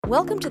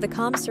Welcome to the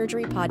Comm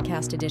Surgery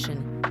Podcast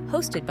Edition,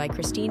 hosted by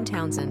Christine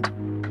Townsend.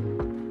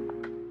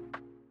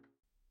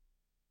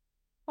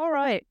 All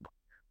right.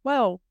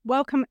 Well,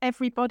 welcome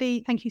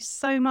everybody. Thank you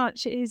so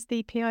much. It is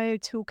the PIO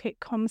Toolkit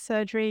Comm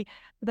Surgery.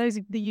 For those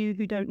of you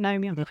who don't know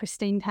me, I'm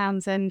Christine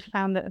Townsend,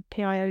 founder of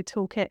PIO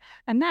Toolkit,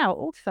 and now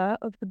author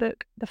of the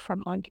book, The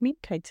Frontline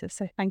Communicator.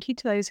 So thank you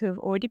to those who have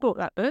already bought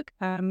that book.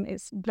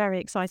 It's very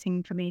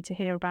exciting for me to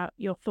hear about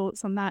your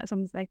thoughts on that, as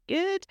long as they're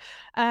good.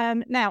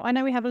 Now, I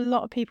know we have a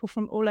lot of people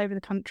from all over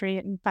the country.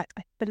 In fact,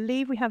 I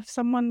believe we have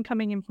someone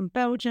coming in from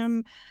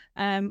Belgium,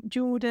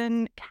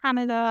 Jordan,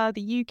 Canada,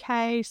 the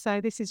UK. So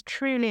this is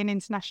truly an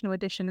international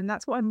edition, and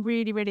that's what I'm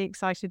really, really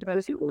excited about.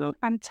 It's a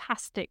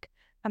fantastic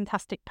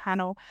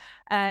panel,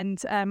 and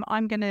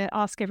I'm going to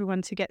ask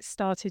everyone to get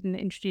started and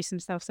introduce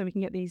themselves so we can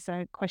get these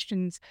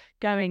questions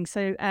going.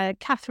 So,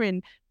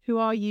 Katherine, who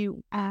are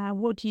you?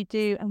 What do you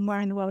do, and where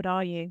in the world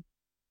are you?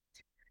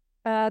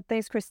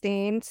 Thanks,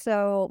 Christine.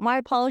 So my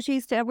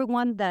apologies to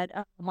everyone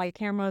that my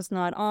camera's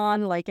not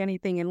on. Like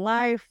anything in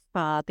life,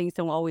 things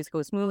don't always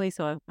go smoothly.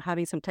 So I'm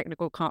having some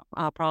technical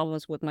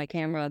problems with my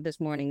camera this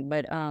morning.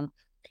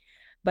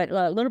 But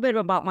a little bit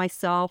about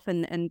myself,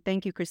 and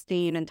thank you,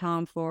 Christine and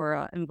Tom,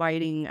 for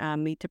inviting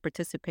me to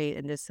participate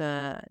in this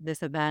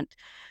event.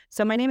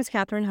 So my name is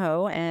Katherine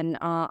Ho, and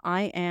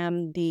I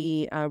am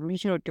the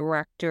regional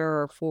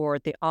director for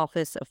the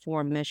Office of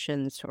Foreign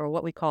Missions, or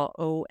what we call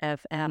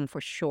OFM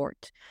for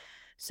short.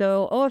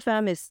 So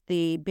OFM is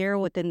the bureau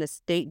within the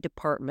State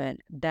Department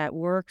that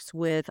works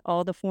with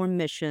all the foreign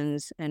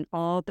missions and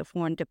all the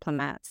foreign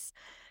diplomats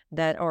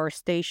that are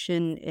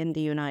stationed in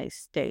the United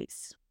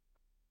States.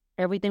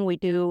 Everything we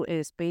do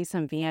is based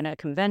on Vienna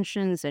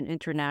Conventions and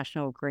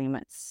international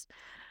agreements.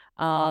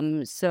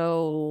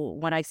 So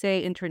when I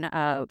say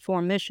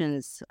foreign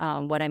missions,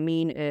 what I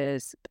mean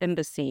is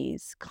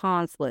embassies,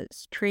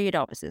 consulates, trade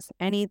offices,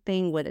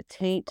 anything with a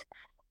taint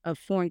of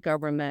foreign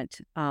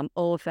government,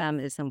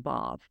 OFM is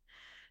involved.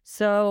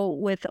 So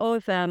with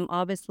OFM,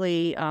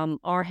 obviously,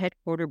 our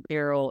headquarter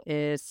bureau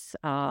is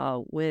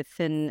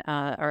within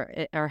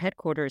our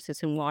headquarters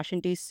is in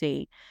Washington,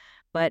 D.C.,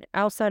 but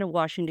outside of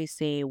Washington,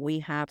 D.C., we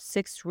have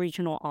 6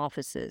 regional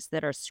offices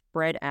that are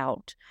spread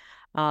out.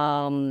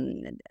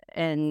 Those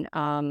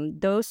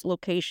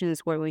locations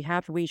where we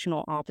have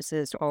regional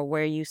offices are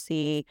where you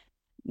see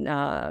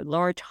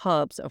large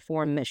hubs of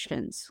foreign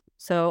missions.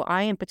 So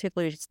I am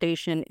particularly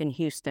stationed in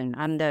Houston.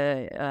 I'm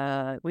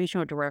the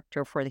regional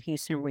director for the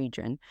Houston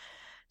region.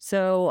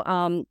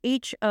 So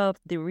each of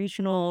the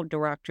regional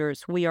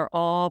directors, we are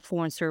all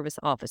Foreign Service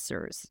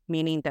officers,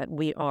 meaning that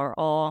we are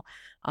all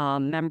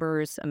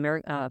members,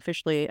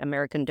 officially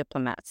American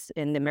diplomats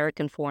in the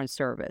American Foreign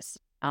Service.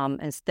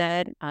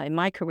 Instead, in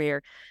my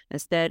career,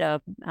 instead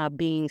of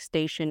being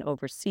stationed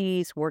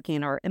overseas, working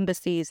in our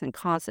embassies and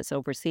consulates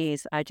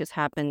overseas, I just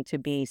happen to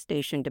be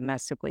stationed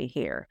domestically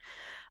here.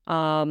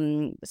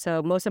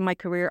 So most of my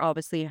career,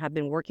 obviously, have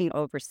been working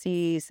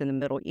overseas in the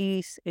Middle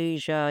East,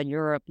 Asia,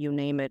 Europe, you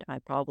name it. I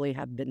probably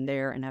have been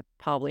there, and I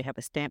probably have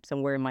a stamp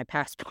somewhere in my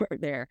passport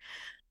there.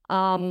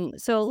 So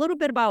a little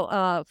bit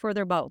about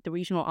further about the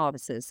regional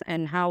offices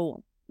and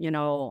how,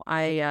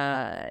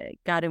 I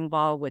got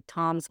involved with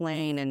Tom's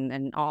Lane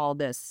and all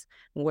this,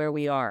 where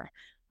we are.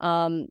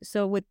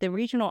 So with the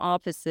regional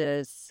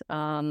offices,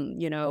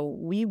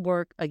 we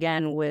work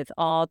again with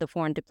all the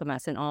foreign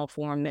diplomats and all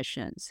foreign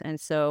missions. And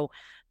so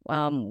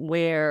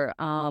where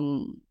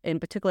in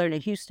particular in the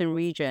Houston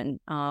region,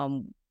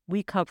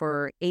 we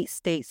cover 8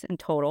 states in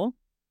total.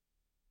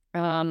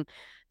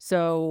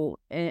 So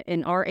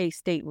in our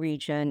 8-state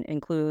region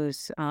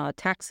includes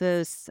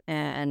Texas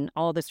and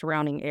all the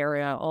surrounding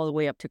area, all the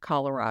way up to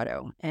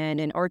Colorado.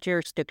 And in our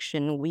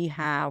jurisdiction, we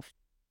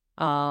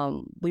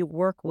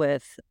work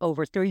with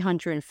over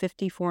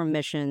 350 foreign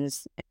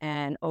missions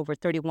and over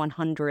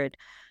 3,100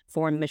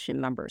 foreign mission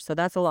members. So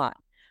that's a lot.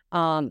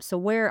 So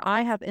where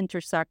I have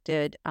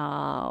intersected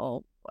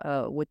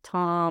with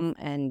Tom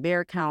and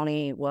Bexar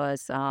County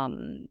was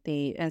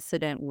the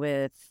incident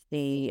with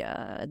the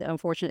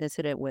unfortunate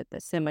incident with the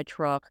semi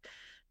truck,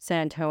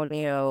 San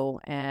Antonio,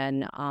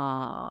 and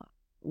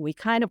we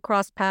kind of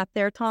crossed paths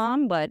there,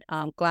 Tom. But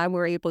I'm glad we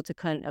were able to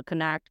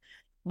connect.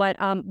 But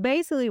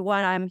basically,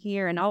 what I'm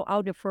here, and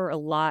I'll defer a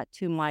lot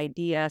to my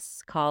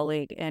DS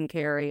colleague and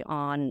Carrie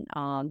on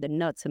the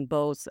nuts and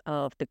bolts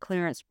of the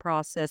clearance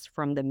process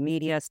from the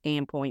media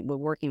standpoint. We're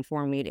working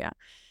for media.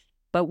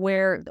 But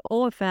where the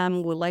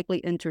OFM will likely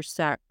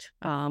intersect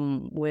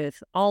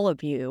with all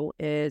of you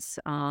is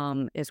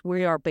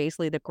we are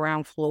basically the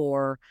ground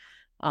floor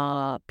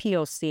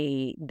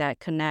POC that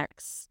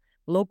connects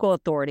local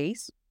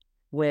authorities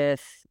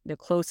with the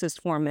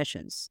closest foreign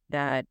missions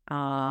that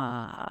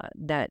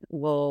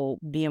will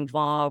be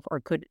involved or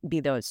could be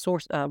the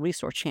source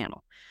resource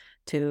channel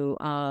to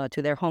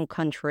their home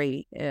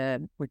country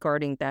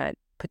regarding that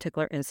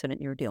particular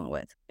incident you're dealing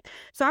with.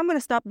 So I'm going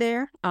to stop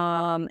there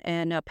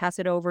and pass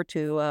it over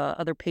to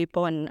other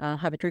people and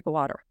have a drink of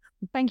water.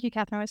 Thank you,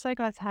 Katherine. I'm so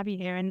glad to have you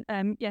here.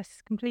 And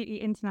yes,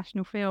 completely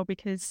international feel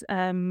because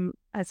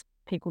as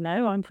people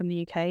know, I'm from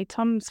the UK.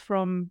 Tom's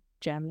from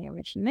Germany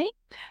originally.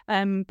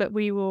 But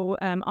we will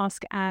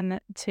ask Anne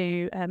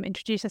to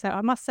introduce herself.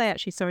 I must say,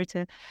 actually, sorry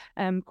to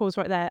pause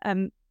right there.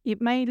 It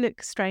may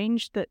look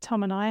strange that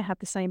Tom and I have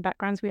the same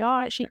backgrounds. We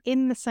are actually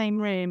in the same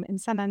room in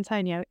San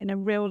Antonio in a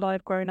real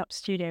live grown-up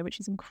studio, which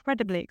is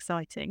incredibly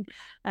exciting.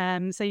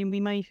 So we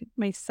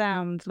may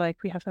sound like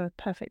we have a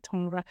perfect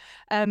genre.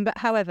 But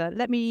however,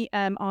 let me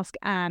ask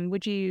Anne,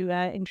 would you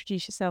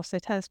introduce yourself? So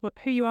tell us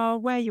who you are,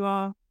 where you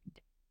are.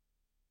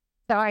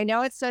 So I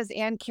know it says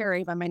Ann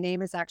Carey, but my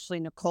name is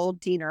actually Nicole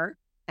Deaner,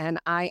 and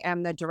I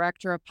am the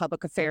Director of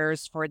Public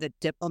Affairs for the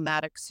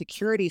Diplomatic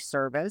Security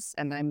Service.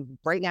 And I'm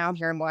right now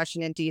here in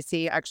Washington,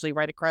 D.C., actually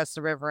right across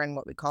the river in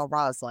what we call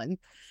Roslyn.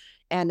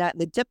 And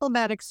the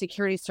Diplomatic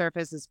Security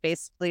Service is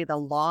basically the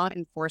law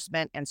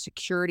enforcement and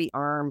security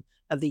arm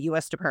of the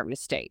U.S. Department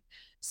of State.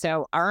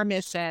 So our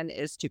mission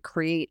is to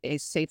create a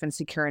safe and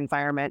secure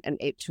environment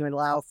and to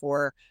allow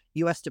for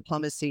U.S.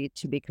 diplomacy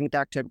to be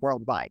conducted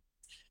worldwide.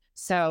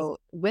 So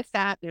with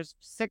that, there's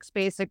 6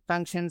 basic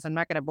functions. I'm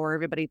not going to bore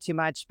everybody too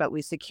much, but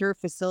we secure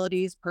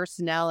facilities,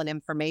 personnel, and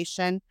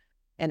information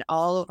in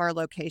all of our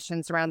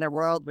locations around the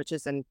world, which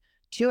is in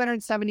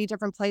 270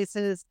 different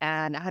places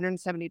and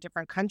 170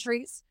 different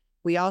countries.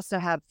 We also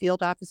have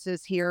field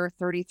offices here,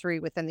 33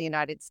 within the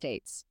United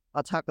States.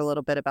 I'll talk a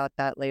little bit about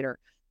that later.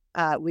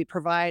 We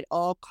provide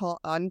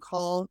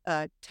on-call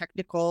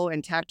technical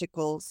and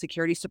tactical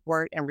security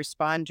support and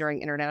respond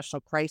during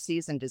international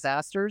crises and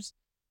disasters.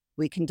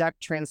 We conduct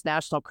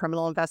transnational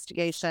criminal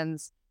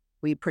investigations.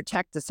 We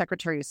protect the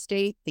Secretary of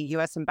State, the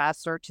U.S.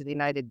 Ambassador to the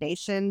United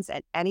Nations,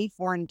 and any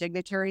foreign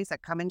dignitaries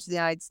that come into the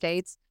United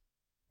States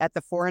at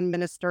the foreign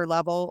minister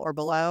level or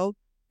below.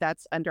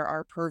 That's under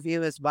our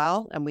purview as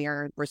well, and we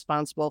are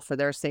responsible for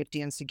their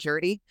safety and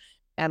security.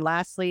 And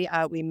lastly,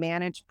 we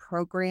manage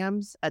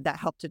programs that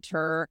help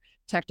deter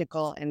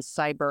technical and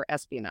cyber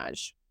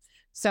espionage.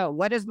 So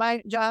what is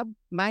my job?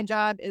 My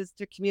job is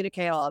to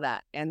communicate all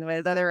that. And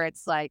whether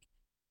it's like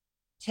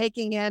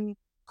taking in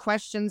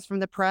questions from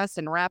the press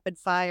and rapid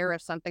fire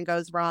if something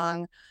goes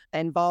wrong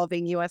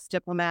involving U.S.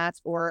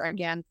 diplomats or,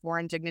 again,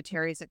 foreign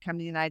dignitaries that come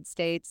to the United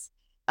States.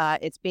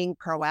 It's being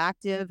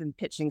proactive and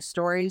pitching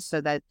stories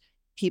so that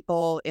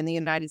people in the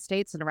United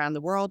States and around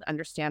the world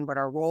understand what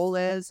our role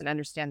is and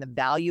understand the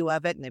value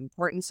of it and the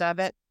importance of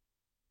it.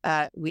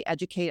 We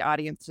educate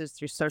audiences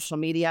through social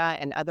media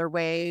and other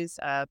ways,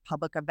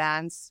 public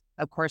events.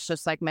 Of course,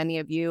 just like many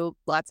of you,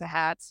 lots of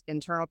hats,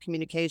 internal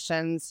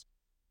communications.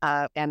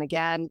 And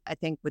again, I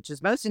think, which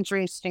is most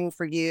interesting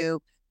for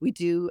you, we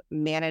do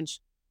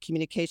manage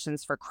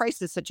communications for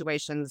crisis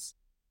situations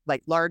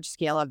like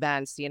large-scale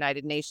events, the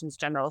United Nations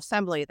General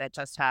Assembly that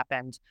just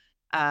happened,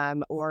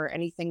 or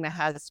anything that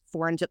has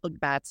foreign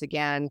diplomats,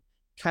 again,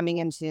 coming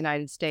into the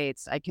United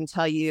States. I can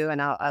tell you,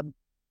 and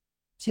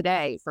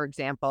today, for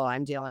example,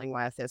 I'm dealing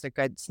with is a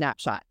good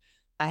snapshot.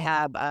 I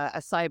have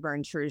a cyber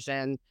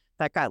intrusion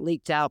that got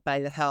leaked out by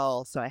the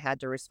Hill, so I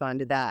had to respond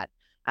to that.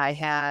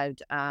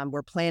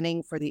 We're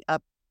planning for the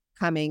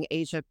upcoming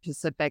Asia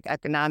Pacific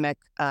Economic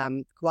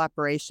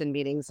Cooperation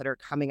meetings that are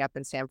coming up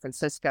in San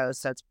Francisco.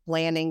 So it's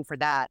planning for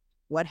that.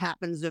 What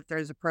happens if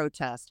there's a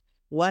protest?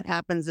 What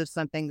happens if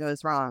something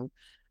goes wrong?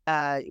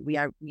 We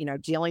are,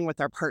 dealing with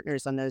our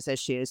partners on those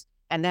issues.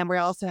 And then we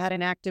also had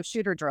an active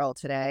shooter drill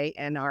today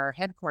in our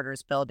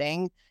headquarters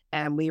building,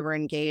 and we were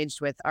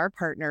engaged with our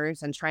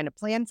partners and trying to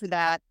plan for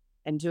that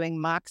and doing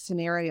mock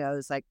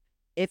scenarios like,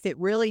 if it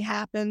really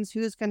happens,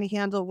 who's going to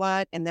handle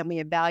what? And then we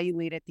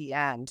evaluate at the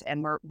end.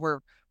 And we're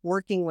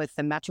working with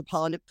the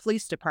Metropolitan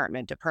Police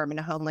Department,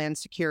 Department of Homeland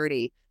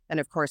Security, and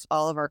of course,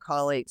 all of our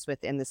colleagues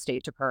within the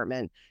State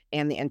Department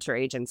and the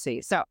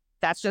interagency. So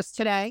that's just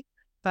today,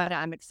 but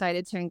I'm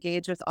excited to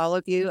engage with all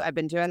of you. I've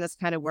been doing this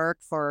kind of work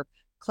for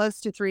close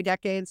to 3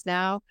 decades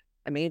now.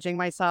 I'm aging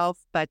myself,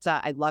 but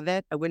I love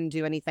it. I wouldn't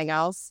do anything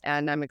else.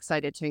 And I'm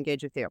excited to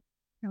engage with you.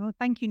 Well,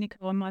 thank you,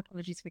 Nicole. And my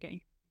apologies for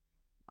getting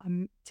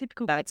I'm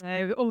typical,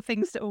 all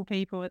things to all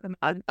people at the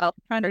moment.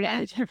 Trying to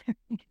manage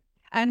everything.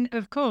 And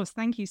of course,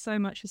 thank you so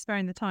much for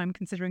sparing the time,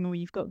 considering all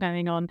you've got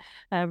going on.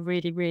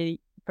 Really, really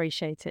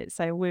appreciate it.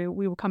 So we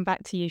will come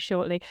back to you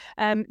shortly.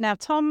 Now,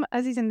 Tom,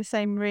 as he's in the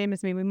same room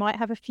as me, we might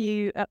have a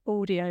few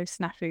audio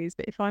snafus,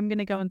 but if I'm going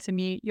to go onto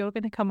mute, you're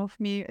going to come off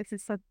mute.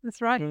 That's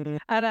right. And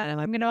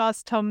I'm going to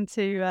ask Tom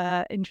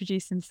to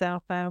introduce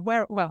himself.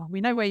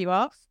 We know where you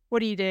are. What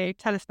do you do?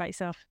 Tell us about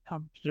yourself,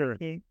 Tom. Sure.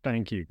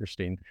 Thank you,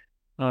 Christine.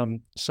 I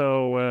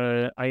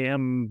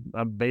am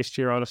based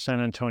here out of San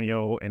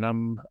Antonio, and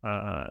I'm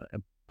a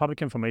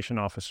public information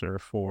officer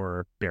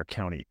for Bexar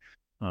County.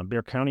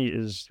 Bexar County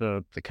is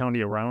the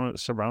county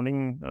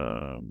surrounding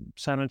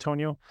San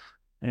Antonio.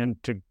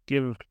 And to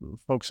give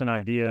folks an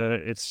idea,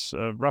 it's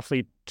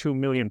roughly 2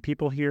 million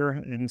people here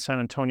in San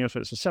Antonio, so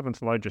it's the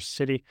 7th largest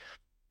city.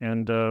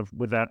 And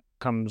with that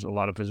comes a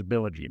lot of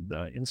visibility.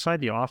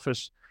 Inside the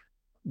office,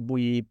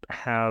 we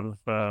have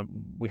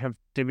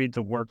divvied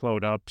the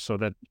workload up so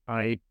that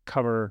I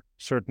cover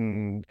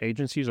certain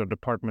agencies or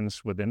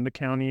departments within the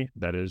county.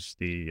 That is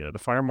the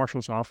fire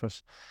marshal's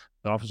office,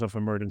 the Office of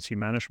Emergency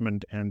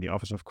Management, and the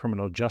Office of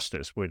Criminal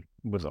Justice,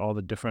 with all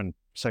the different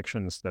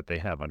sections that they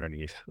have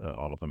underneath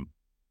all of them.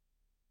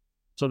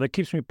 So that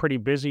keeps me pretty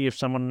busy. If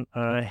someone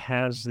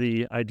has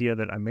the idea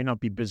that I may not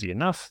be busy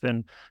enough,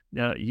 then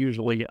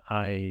usually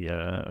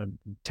I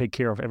take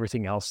care of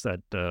everything else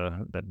that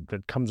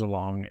comes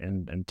along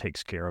and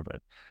takes care of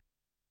it.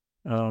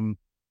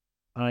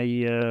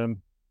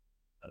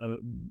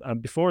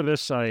 Before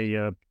this,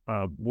 I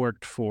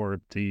worked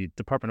for the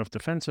Department of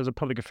Defense as a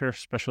public affairs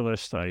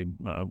specialist. I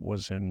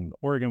was in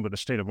Oregon with the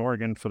state of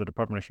Oregon for the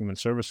Department of Human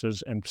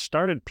Services, and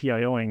started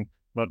PIOing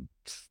about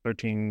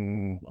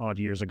 13 odd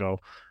years ago.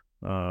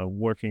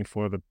 Working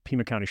for the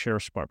Pima County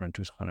Sheriff's Department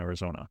in Tucson,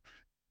 Arizona.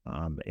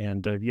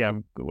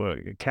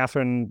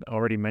 Katherine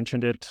already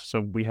mentioned it.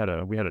 So we had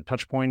a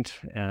touch point,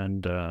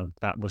 and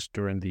that was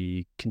during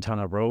the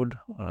Quintana Road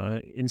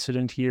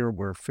incident here,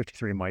 where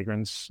 53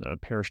 migrants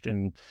perished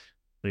in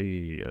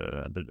the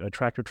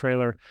tractor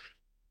trailer.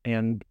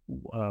 And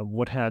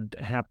what had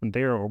happened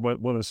there, or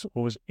what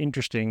was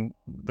interesting,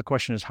 the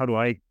question is, how do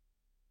I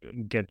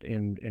get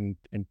in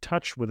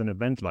touch with an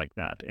event like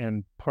that?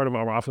 And part of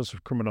our Office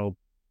of Criminal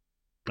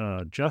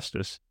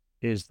Justice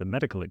is the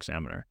medical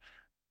examiner,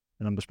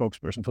 and I'm the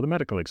spokesperson for the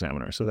medical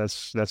examiner. So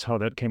that's how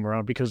that came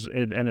around, because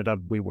it ended up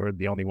we were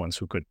the only ones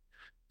who could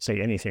say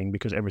anything,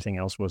 because everything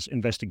else was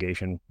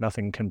investigation.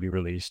 Nothing can be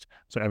released.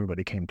 So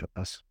everybody came to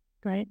us.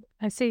 Great.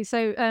 I see.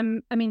 So,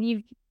 I mean,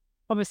 you've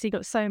obviously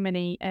got so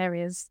many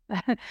areas.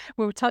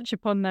 We'll touch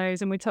upon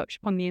those, and we'll touch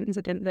upon the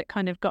incident that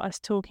kind of got us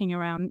talking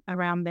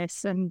around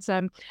this. And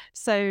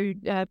so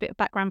a bit of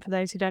background for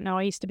those who don't know,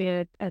 I used to be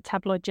a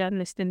tabloid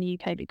journalist in the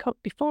UK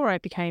before I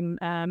became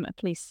a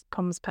police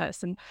comms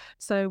person.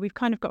 So we've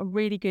kind of got a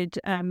really good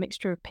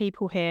mixture of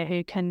people here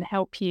who can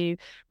help you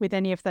with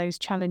any of those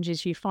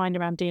challenges you find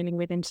around dealing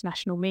with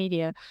international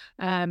media.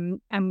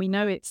 And we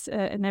know it's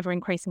a never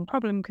increasing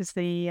problem, because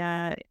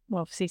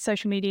obviously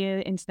social media,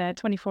 internet,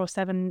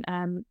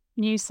 24/7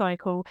 news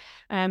cycle.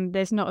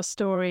 There's not a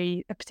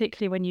story,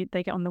 particularly when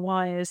they get on the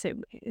wires.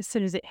 As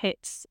soon as it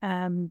hits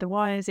the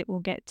wires, it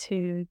will get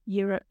to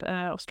Europe,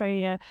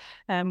 Australia,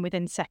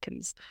 within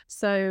seconds.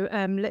 So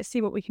let's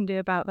see what we can do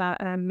about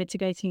that,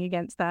 mitigating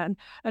against that.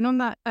 And on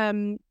that,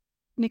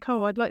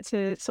 Nicole, I'd like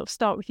to sort of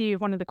start with you.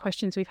 One of the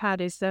questions we've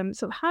had is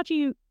sort of, how do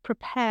you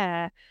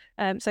prepare?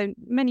 So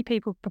many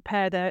people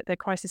prepare their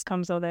crisis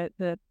comms or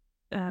the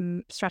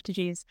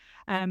strategies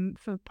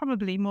for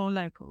probably more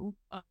local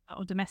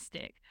or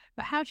domestic,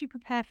 but how do you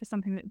prepare for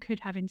something that could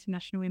have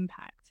international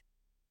impact?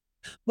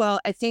 Well,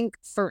 I think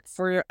for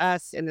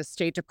us in the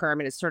State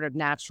Department, it's sort of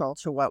natural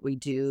to what we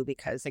do,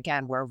 because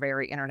again, we're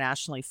very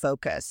internationally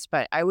focused.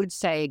 But I would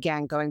say,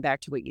 again, going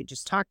back to what you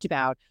just talked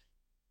about,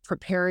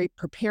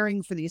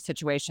 preparing for these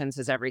situations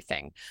is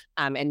everything,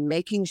 and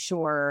making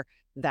sure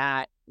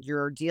that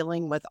you're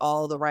dealing with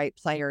all the right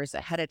players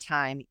ahead of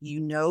time.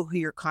 You know who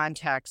your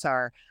contacts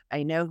are.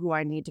 I know who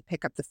I need to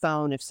pick up the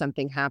phone if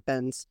something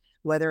happens,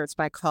 whether it's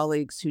my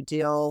colleagues who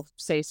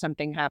say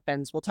something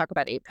happens. We'll talk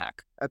about APEC.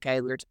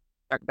 Okay. We're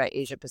talking about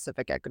Asia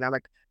Pacific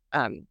Economic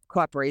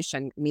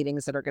Cooperation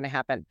meetings that are going to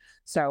happen.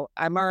 So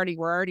we're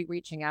already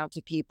reaching out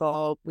to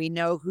people. We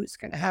know who's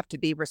going to have to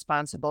be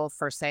responsible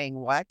for saying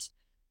what.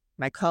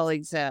 My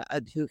colleagues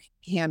who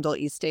handle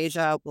East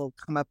Asia will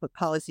come up with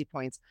policy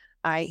points.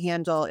 I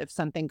handle if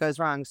something goes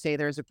wrong, say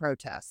there's a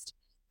protest.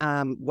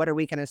 What are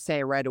we going to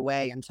say right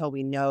away until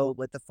we know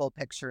what the full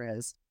picture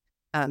is?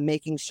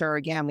 Making sure,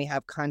 again, we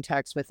have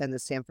contacts within the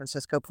San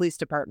Francisco Police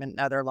Department and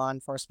other law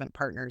enforcement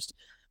partners.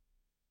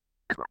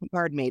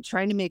 Pardon me,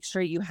 trying to make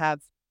sure you have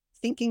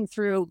thinking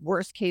through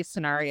worst case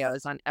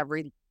scenarios on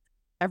every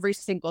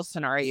single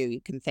scenario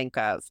you can think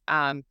of.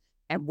 And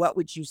what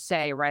would you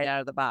say right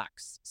out of the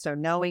box? So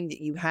knowing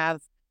that you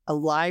have a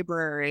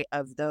library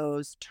of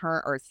those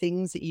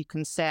things that you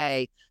can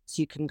say,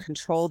 so you can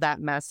control that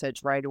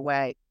message right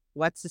away.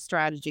 What's the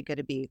strategy going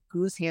to be?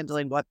 Who's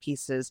handling what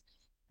pieces?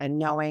 And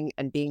knowing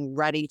and being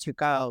ready to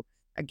go.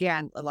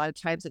 Again, a lot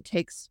of times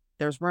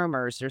there's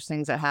rumors, there's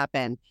things that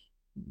happen.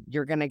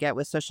 You're going to get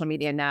with social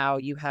media now,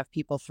 you have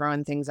people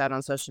throwing things out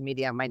on social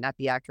media. It might not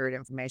be accurate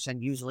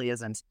information, usually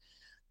isn't.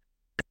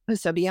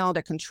 So being able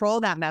to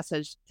control that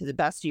message to the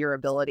best of your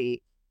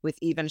ability with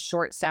even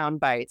short sound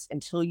bites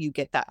until you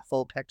get that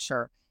full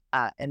picture.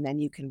 And then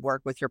you can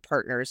work with your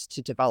partners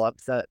to develop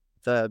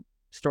the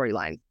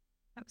storyline.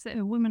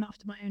 Absolutely. A woman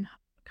after my own,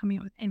 coming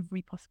up with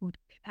every possible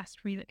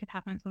catastrophe that could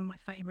happen. It's one of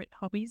my favorite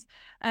hobbies.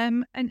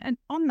 And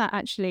on that,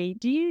 actually,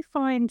 do you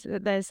find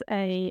that there's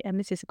and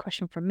this is a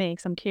question from me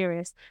because I'm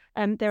curious,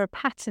 there are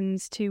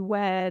patterns to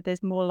where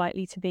there's more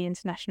likely to be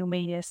international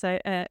media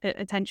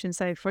attention.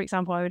 So, for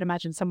example, I would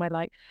imagine somewhere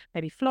like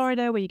maybe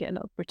Florida, where you get a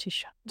lot of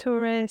British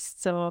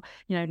tourists, or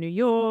New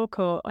York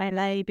or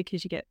LA,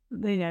 because you get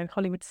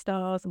Hollywood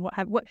stars and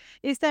what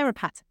is there a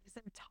pattern? Is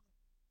there a time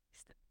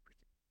that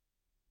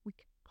we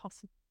could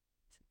possibly?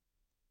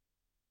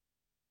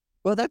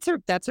 Well, that's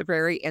a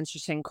very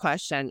interesting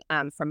question.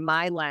 From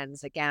my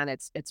lens, again,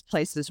 it's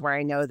places where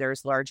I know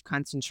there's large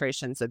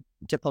concentrations of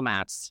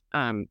diplomats.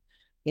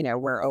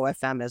 Where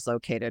OFM is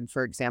located,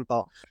 for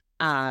example,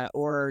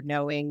 or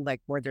knowing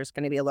like where there's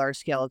going to be a large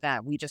scale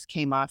event. We just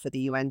came off of the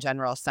UN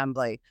General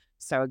Assembly,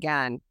 so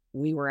again,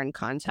 we were in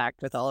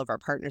contact with all of our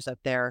partners up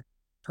there,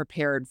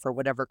 prepared for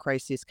whatever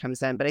crisis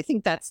comes in. But I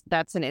think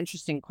that's an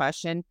interesting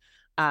question,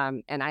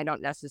 and I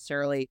don't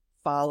necessarily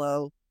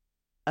follow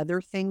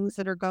other things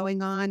that are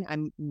going on.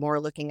 I'm more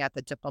looking at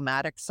the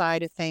diplomatic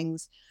side of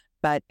things.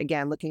 But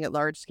again, looking at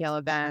large scale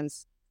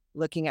events,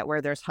 looking at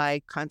where there's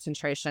high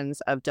concentrations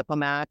of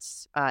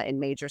diplomats in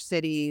major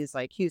cities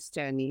like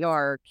Houston, New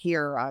York,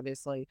 here,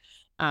 obviously,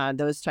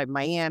 those type,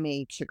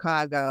 Miami,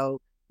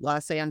 Chicago,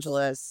 Los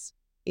Angeles,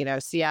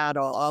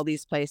 Seattle, all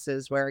these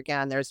places where,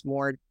 again, there's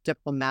more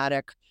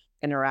diplomatic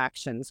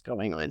interactions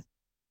going on.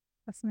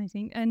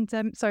 Fascinating. And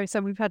sorry,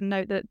 so we've had a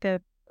note that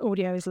the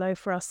audio is low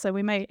for us, so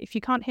we may, if you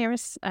can't hear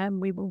us,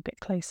 we will get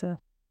closer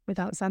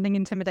without sounding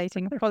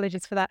intimidating.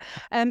 Apologies for that.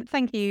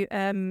 Thank you,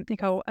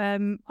 Nicole.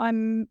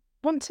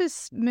 Want to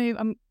move.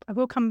 I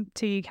will come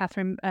to you,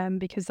 Katherine,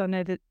 because I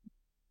know that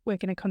we're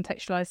going to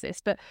contextualize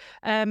this. But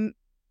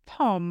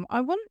Tom,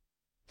 I want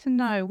to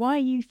know why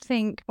you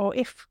think, or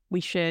if we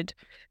should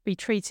be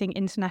treating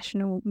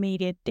international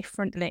media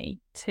differently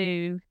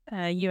to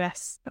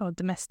US or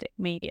domestic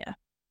media,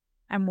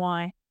 and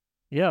why.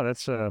 Yeah,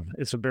 it's a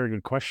very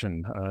good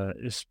question.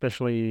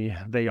 Especially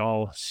they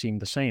all seem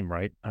the same,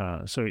 right?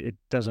 So it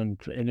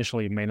doesn't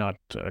initially may not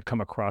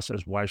come across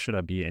as why should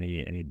I be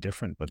any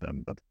different with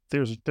them? But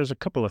there's a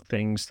couple of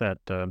things that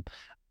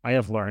I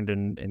have learned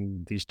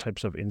in these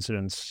types of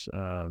incidents,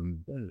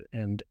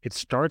 and it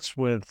starts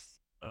with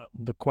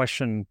the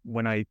question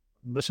when I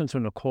listen to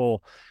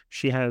Nicole.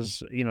 She has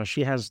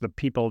the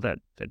people that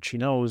she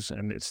knows,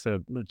 and it's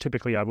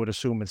typically I would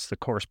assume it's the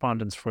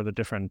correspondents for the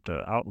different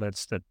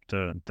outlets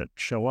that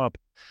show up.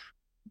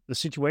 The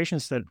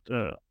situations that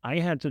I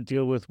had to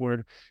deal with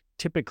were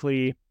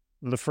typically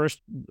the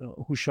first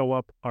who show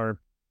up are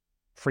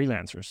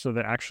freelancers, so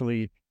they're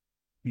actually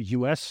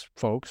U.S.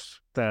 folks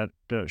that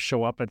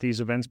show up at these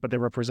events, but they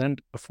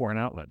represent a foreign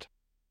outlet.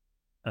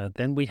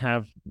 Then we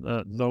have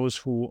those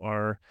who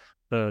are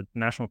the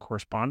national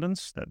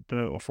correspondents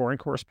or foreign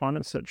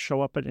correspondents that show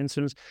up at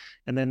incidents.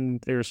 And then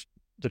there's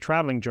the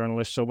traveling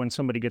journalists. So when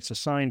somebody gets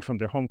assigned from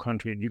their home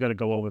country, you got to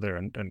go over there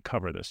and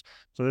cover this.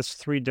 So there's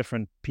three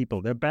different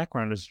people. Their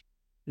background is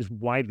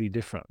widely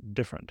different.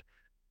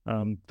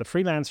 The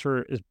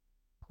freelancer is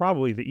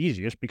probably the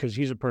easiest because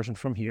he's a person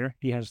from here.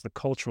 He has the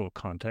cultural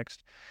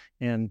context.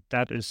 And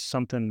that is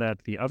something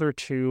that the other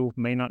two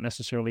may not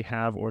necessarily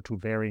have, or to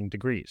varying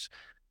degrees.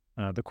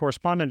 The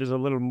correspondent is a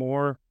little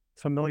more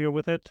familiar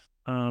with it,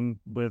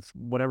 with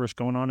whatever's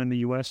going on in the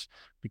U.S.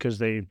 because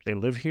they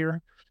live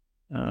here.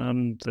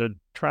 The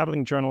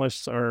traveling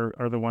journalists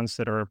are the ones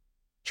that are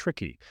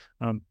tricky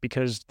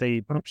because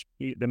they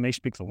may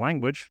speak the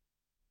language.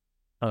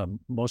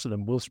 Most of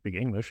them will speak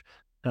English.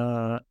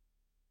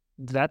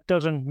 That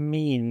doesn't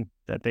mean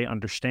that they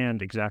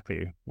understand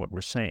exactly what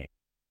we're saying.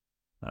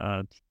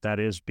 That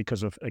is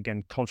because of,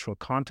 again, cultural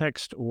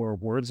context, or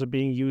words are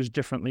being used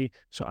differently.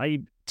 So I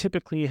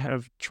typically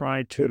have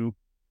tried to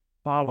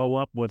follow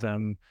up with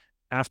them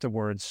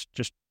afterwards,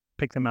 just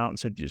pick them out and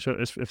said, so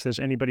if there's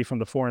anybody from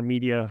the foreign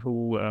media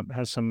who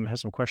has some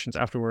questions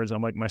afterwards, I'll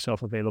make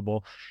myself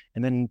available.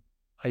 And then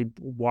I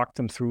walk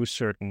them through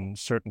certain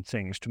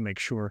things to make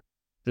sure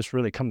this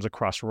really comes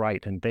across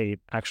right and they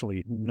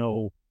actually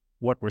know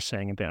what we're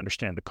saying and they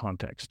understand the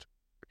context.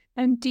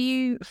 And do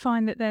you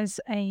find that there's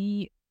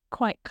a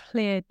quite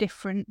clear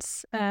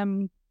difference? I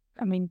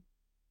mean,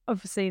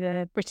 obviously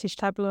the British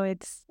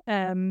tabloids,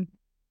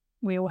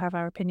 we all have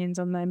our opinions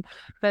on them,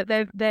 but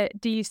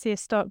do you see a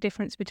stark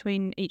difference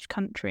between each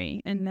country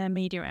and their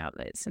media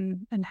outlets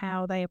and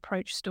how they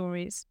approach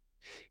stories?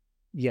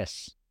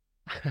 Yes.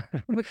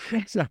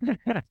 So,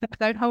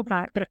 don't hold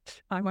back.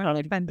 I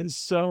won't defend.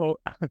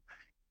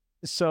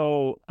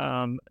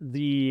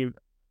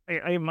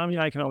 I mean,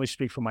 I can only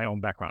speak from my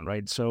own background,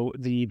 right? So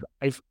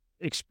I've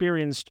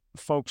experienced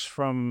folks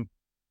from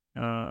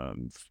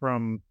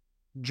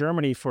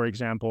Germany, for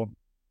example,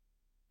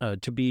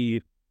 to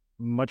be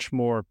much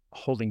more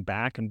holding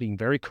back and being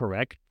very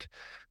correct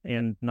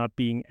and not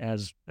being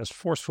as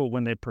forceful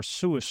when they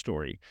pursue a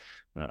story.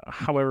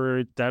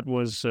 However, that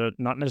was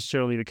not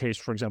necessarily the case,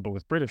 for example,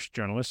 with British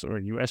journalists or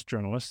U.S.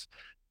 journalists,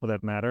 for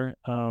that matter.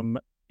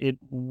 It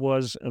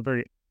was a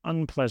very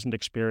unpleasant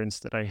experience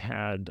that I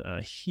had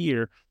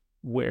here,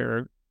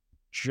 where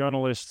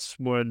journalists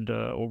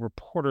or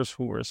reporters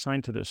who were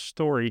assigned to this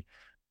story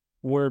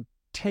were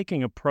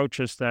taking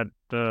approaches that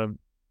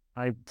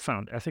I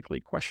found ethically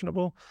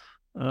questionable,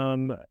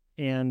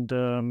 and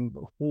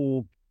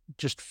who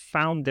just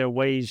found their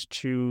ways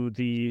to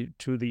the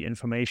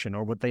information,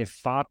 or what they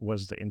thought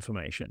was the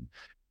information,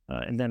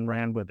 and then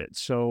ran with it.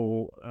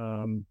 So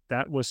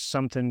that was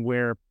something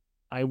where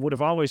I would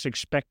have always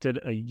expected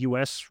a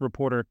U.S.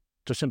 reporter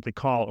to simply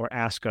call or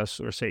ask us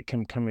or say,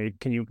 can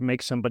you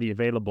make somebody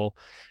available?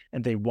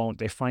 And they won't.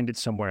 They find it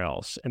somewhere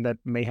else. And that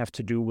may have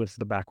to do with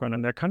the background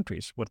in their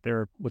countries, what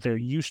they're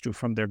used to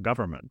from their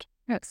government.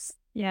 Yes.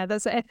 Yeah,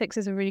 that's ethics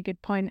is a really good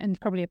point and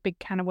probably a big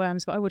can of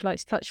worms, but I would like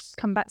to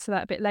come back to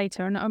that a bit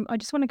later. And I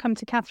just want to come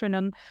to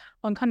Katherine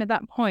on kind of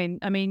that point.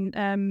 I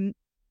mean,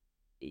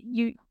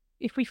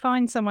 if we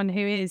find someone who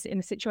is in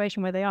a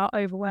situation where they are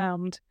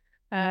overwhelmed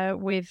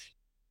with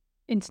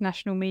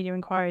international media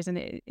inquiries, and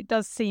it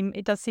does seem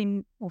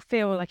or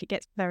feel like it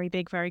gets very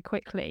big very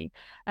quickly,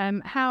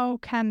 how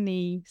can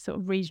the sort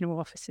of regional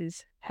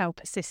officers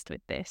help assist with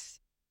this?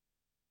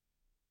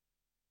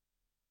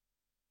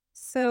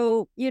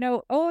 So,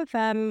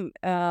 OFM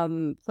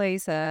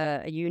plays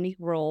a unique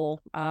role.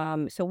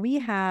 So we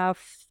have,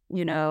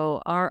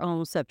 our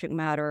own subject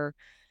matter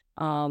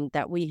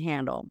that we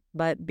handle.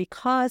 But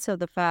because of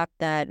the fact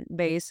that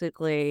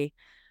basically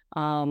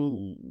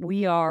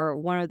we are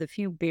one of the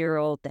few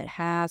bureaus that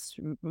has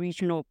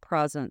regional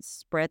presence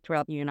spread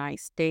throughout the United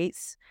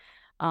States,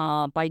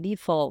 by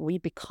default, we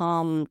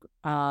become,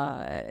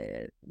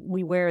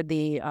 we wear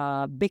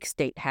the big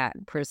state hat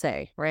per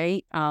se,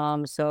 right?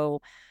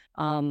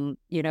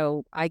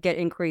 I get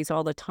inquiries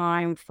all the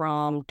time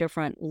from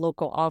different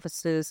local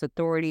offices,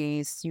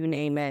 authorities, you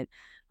name it,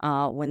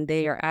 when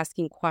they are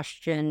asking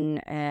question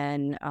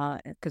and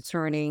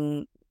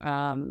concerning,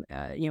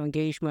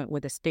 engagement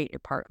with the State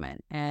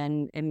Department.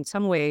 And in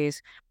some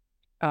ways,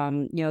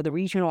 the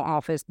regional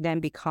office then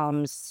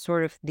becomes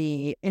sort of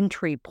the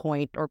entry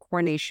point or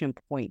coordination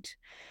point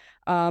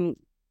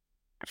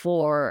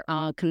for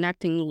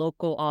connecting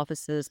local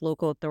offices,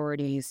 local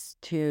authorities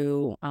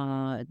to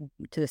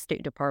the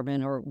State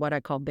Department, or what I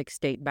call big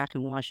state back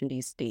in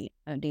Washington,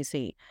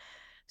 D.C.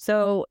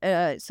 So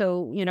I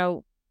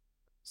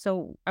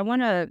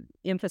want to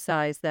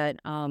emphasize that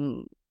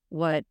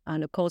what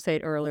Nicole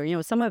said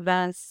earlier. Some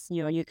events,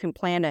 you can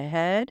plan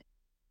ahead,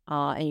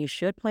 and you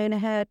should plan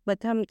ahead,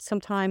 but then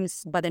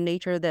sometimes by the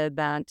nature of the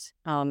event,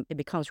 it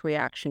becomes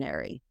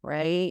reactionary,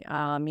 right?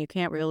 You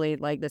can't really,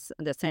 like the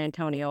San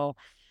Antonio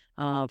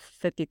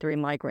 53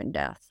 migrant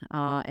death.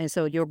 And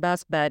so your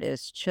best bet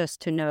is just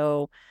to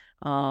know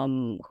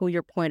who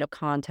your point of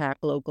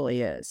contact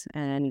locally is.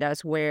 And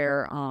that's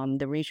where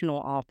the regional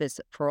office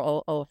for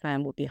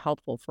OFM would be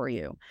helpful for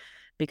you.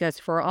 Because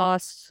for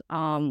us,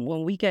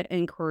 when we get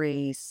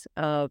inquiries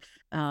of,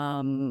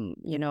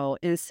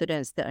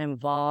 incidents that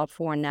involve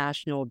foreign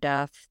national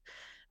death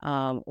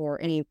or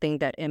anything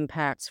that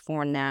impacts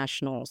foreign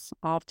nationals,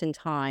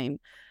 oftentimes,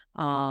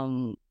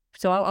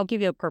 so I'll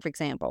give you a perfect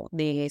example.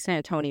 The San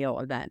Antonio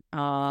event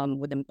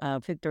with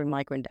the 53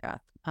 migrant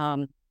death.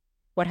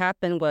 What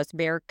happened was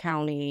Bexar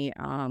County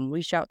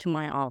reached out to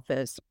my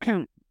office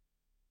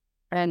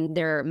and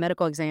their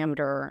medical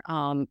examiner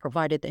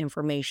provided the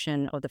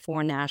information of the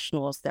foreign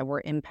nationals that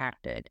were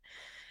impacted.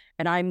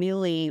 And I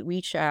immediately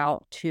reached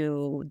out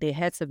to the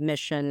heads of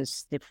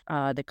missions,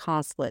 the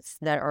consulates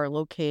that are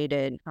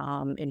located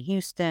in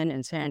Houston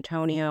and San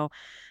Antonio,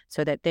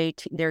 so that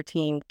their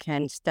team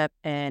can step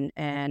in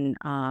and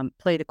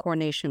play the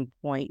coordination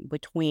point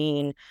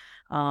between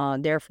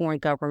their foreign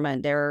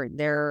government,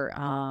 their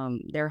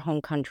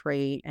home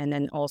country, and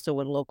then also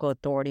with local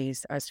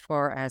authorities as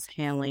far as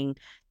handling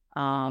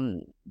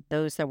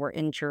those that were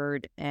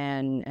injured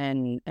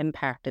and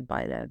impacted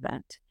by the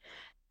event.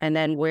 And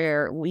then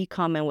where we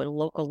come in with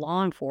local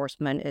law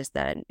enforcement is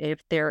that if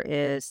there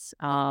is,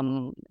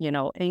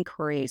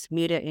 inquiries,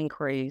 media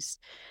inquiries,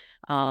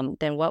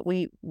 then what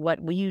we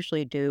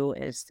usually do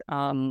is,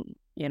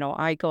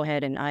 I go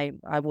ahead and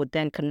I would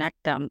then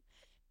connect them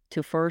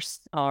to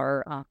first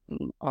our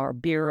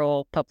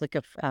Bureau Public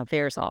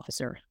Affairs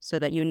officer, so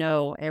that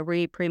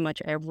pretty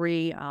much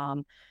every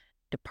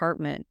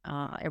department,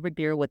 every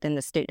bureau within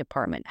the State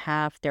Department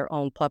have their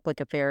own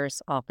public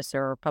affairs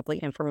officer or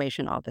public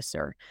information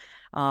officer,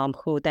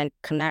 who then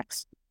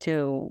connects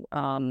to,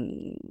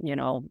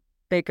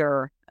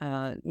 bigger,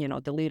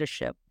 the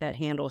leadership that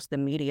handles the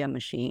media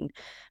machine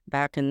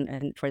back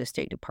in for the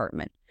State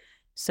Department.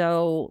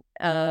 So,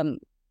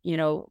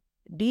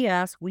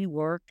 DS, we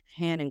work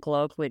hand in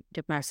glove with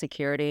diplomatic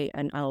security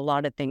and a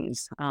lot of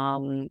things.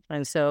 And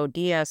so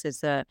DS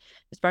is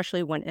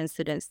especially when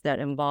incidents that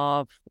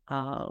involve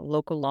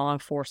local law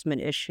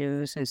enforcement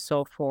issues and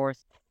so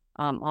forth.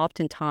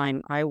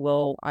 Oftentimes, I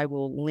will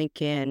link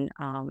in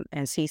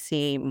and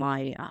CC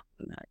my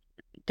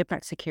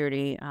diplomatic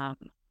security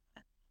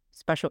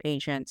special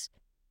agents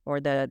or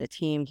the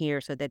team here,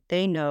 so that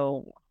they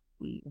know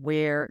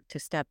where to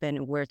step in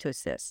and where to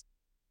assist.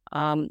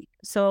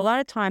 So a lot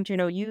of times,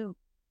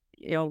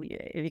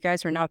 if you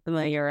guys are not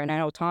familiar, and I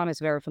know Tom is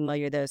very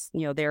familiar with this,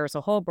 there's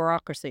a whole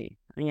bureaucracy,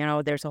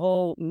 there's a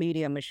whole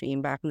media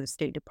machine back in the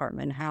State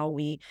Department, how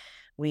we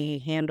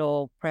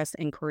handle press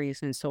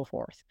inquiries and so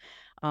forth,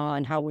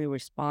 and how we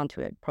respond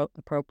to it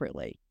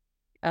appropriately.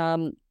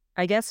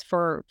 I guess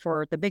for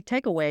the big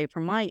takeaway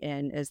from my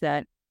end is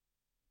that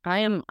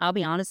I'll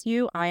be honest with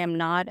you, I am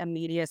not a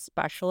media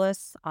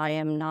specialist.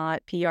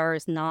 PR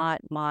is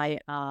not my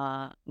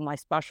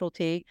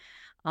specialty.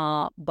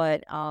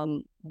 But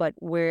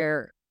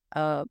where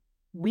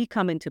we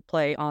come into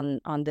play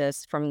on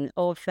this from an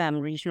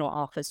OFM regional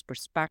office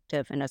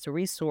perspective, and as a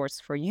resource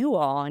for you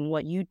all and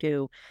what you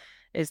do,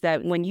 is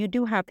that when you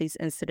do have these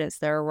incidents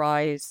that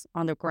arise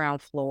on the ground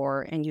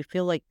floor and you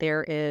feel like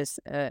there is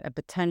a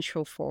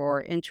potential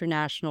for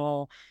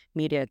international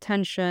media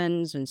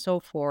attentions and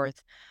so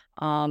forth,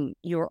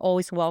 you're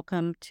always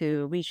welcome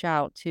to reach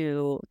out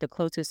to the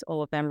closest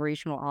OFM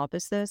regional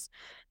offices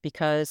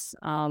because,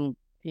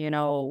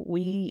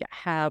 we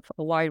have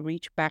a wide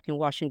reach back in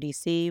Washington,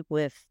 D.C.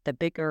 with the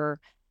bigger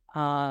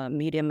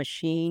media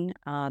machine,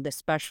 the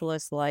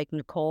specialists like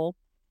Nicole,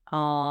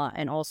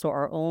 and also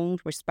our own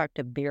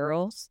respective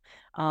bureaus.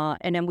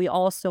 And then we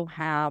also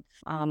have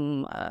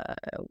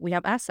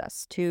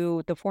access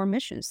to the foreign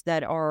missions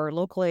that are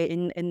locally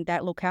in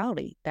that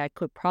locality that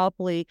could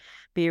probably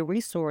be a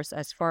resource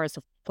as far as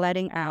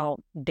flooding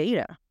out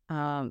data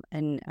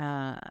and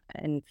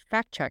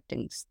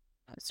fact-checking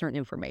certain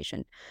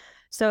information.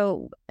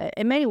 So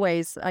in many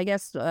ways, I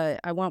guess what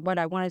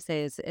I want to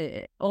say is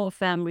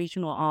OFM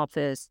regional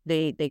office,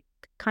 they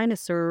kind of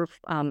serve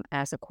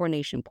as a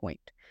coordination point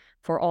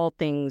for all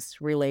things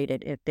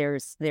related. If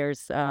there's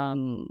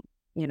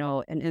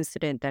an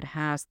incident that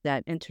has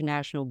that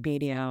international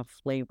media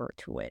flavor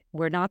to it.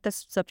 We're not the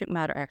subject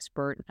matter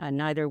expert, and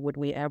neither would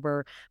we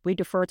ever. We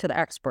defer to the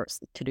experts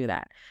to do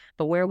that.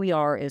 But where we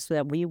are is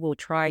that we will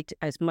try to,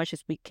 as much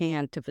as we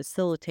can, to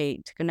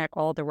facilitate, to connect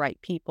all the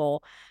right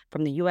people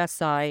from the U.S.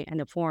 side and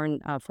the foreign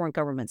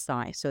government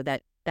side, so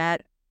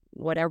that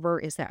whatever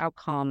is the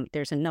outcome,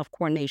 there's enough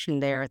coordination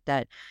there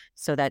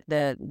so that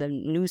the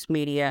news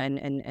media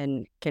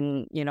and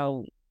can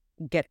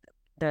get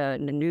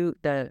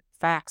the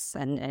facts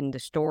and the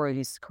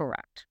stories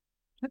correct.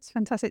 That's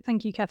fantastic.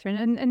 Thank you, Katherine.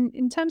 And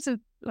in terms of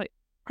like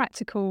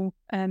practical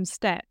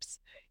steps,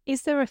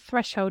 is there a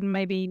threshold, and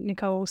maybe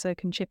Nicole also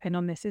can chip in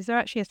on this, is there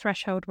actually a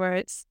threshold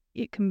where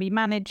it can be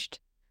managed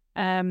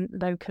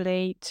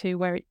locally to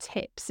where it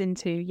tips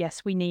into,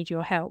 yes, we need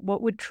your help?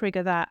 What would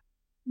trigger that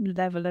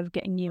level of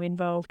getting you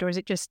involved, or is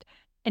it just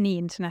any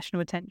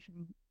international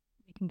attention,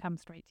 it can come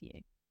straight to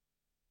you?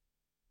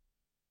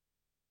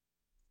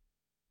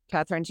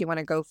 Katherine, do you want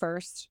to go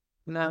first?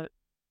 No.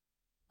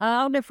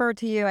 I'll defer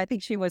to you. I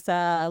think she was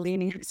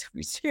leaning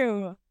towards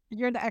you.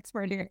 You're the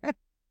expert here.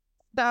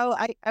 So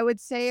I would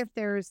say if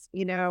there's,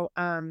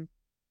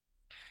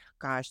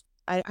 gosh,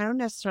 I don't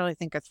necessarily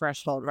think a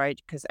threshold, right?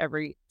 Because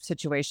every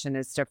situation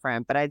is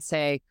different. But I'd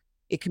say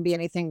it can be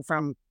anything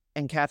from,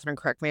 and Katherine,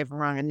 correct me if I'm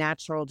wrong, a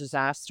natural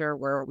disaster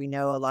where we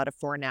know a lot of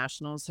foreign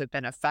nationals have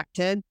been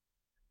affected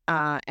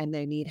and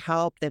they need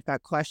help. They've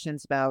got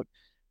questions about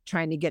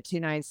trying to get to the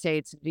United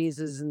States,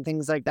 visas and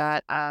things like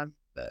that.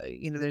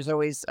 There's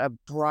always a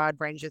broad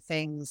range of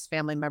things.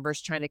 Family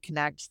members trying to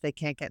connect, they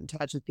can't get in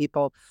touch with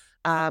people.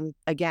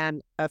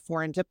 Again, a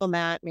foreign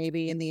diplomat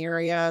maybe in the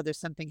area, there's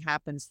something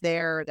happens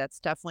there. That's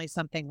definitely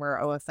something where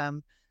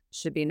OFM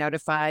should be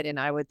notified. And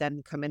I would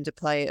then come into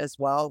play as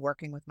well,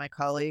 working with my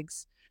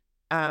colleagues.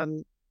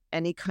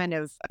 Any kind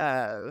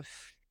of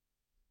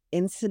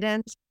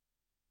incident.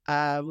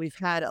 We've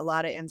had a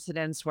lot of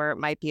incidents where it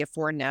might be a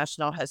foreign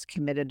national has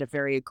committed a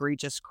very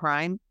egregious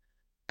crime.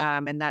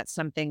 And that's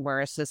something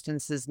where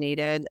assistance is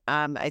needed.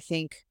 I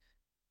think,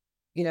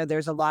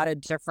 there's a lot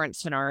of different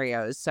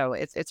scenarios. So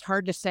it's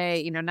hard to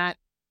say,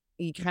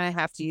 you kind of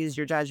have to use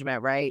your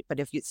judgment, right? But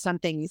if it's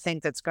something you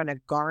think that's going to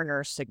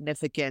garner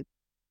significant,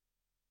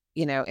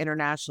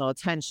 international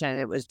attention,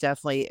 it was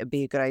definitely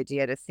be a good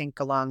idea to think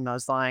along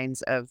those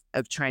lines of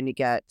trying to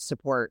get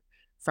support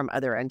from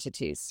other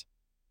entities.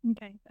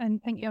 Okay,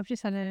 and thank you. I've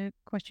just had a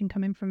question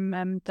come in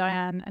from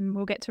Diane, and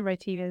we'll get to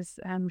Rotivas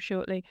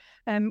shortly.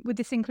 Would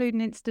this include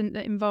an incident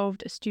that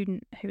involved a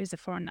student who is a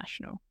foreign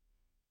national?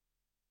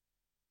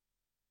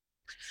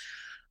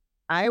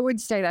 I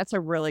would say that's a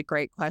really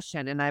great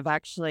question. And I've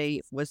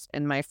actually was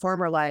in my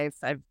former life,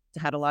 I've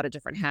had a lot of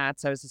different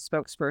hats. I was a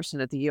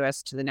spokesperson at the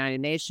U.S. to the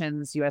United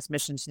Nations, U.S.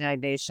 Mission to the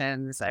United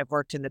Nations. I've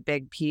worked in the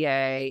big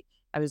PA.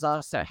 I was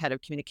also head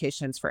of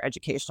communications for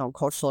educational and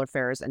cultural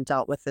affairs and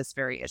dealt with this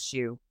very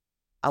issue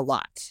a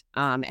lot.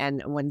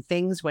 And when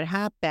things would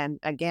happen,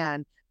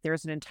 again,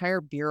 there's an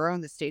entire bureau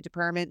in the State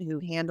Department who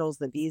handles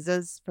the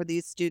visas for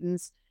these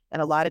students.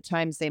 And a lot of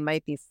times they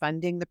might be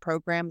funding the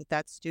program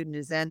that student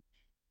is in.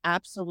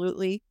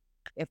 Absolutely.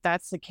 If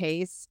that's the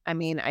case,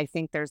 I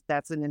think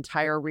that's an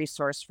entire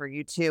resource for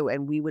you too.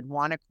 And we would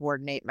want to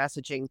coordinate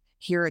messaging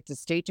here at the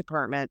State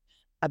Department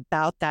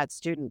about that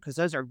student, because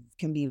those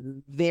can be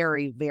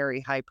very,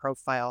 very high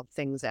profile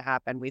things that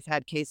happen. We've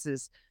had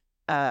cases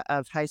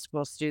of high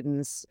school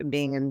students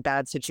being in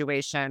bad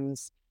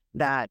situations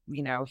that,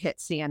 hit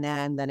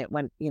CNN, then it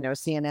went,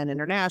 CNN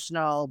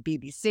International,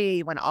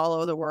 BBC, went all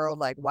over the world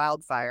like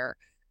wildfire.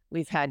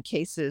 We've had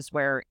cases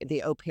where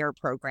the au pair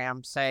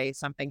program, say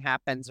something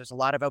happens, there's a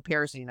lot of au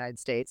pairs in the United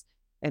States,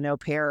 an au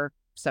pair,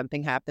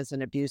 something happens,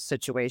 an abuse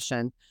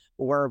situation,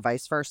 or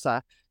vice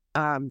versa.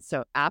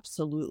 So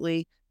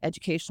absolutely,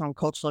 educational and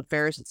cultural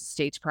affairs at the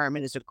State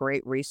Department is a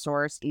great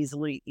resource,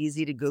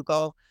 easy to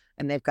Google,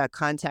 and they've got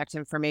contact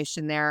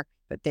information there,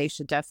 but they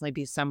should definitely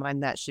be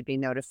someone that should be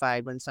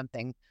notified when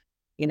something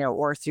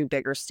or through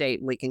Bigger State,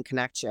 and we can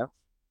connect you.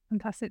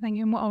 Fantastic, thank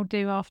you. And what I'll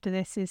do after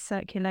this is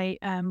circulate,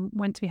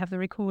 once we have the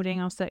recording,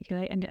 I'll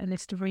circulate a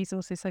list of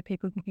resources so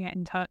people can get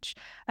in touch.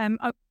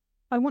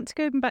 I want to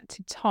go back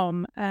to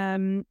Tom.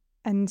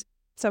 And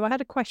so I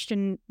had a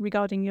question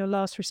regarding your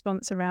last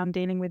response around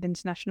dealing with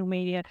international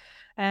media,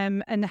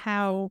 and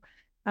how,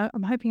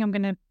 I'm hoping I'm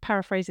going to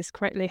paraphrase this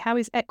correctly, how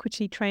is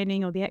equity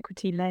training or the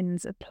equity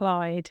lens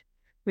applied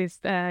with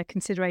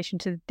consideration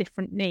to the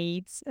different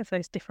needs of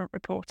those different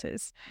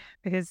reporters?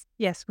 Because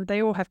yes,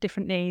 they all have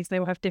different needs, they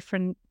all have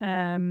different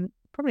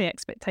probably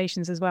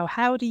expectations as well.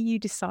 How do you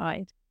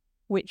decide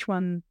which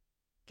one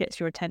gets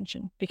your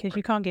attention? Because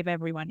you can't give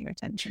everyone your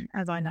attention,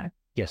 as I know.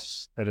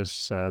 Yes, that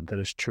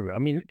is true. I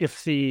mean,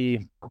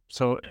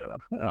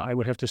 I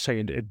would have to say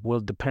it will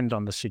depend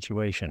on the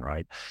situation,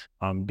 right?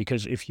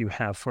 Because if you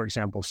have, for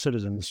example,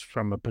 citizens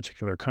from a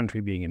particular country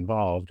being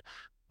involved,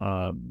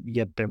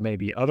 yet there may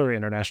be other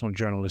international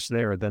journalists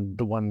there, then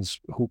the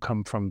ones who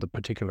come from the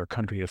particular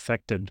country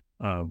affected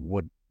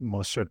would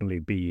most certainly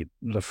be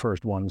the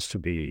first ones to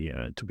be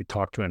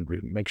talked to, and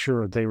make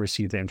sure they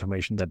receive the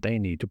information that they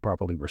need to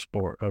properly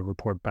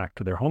report back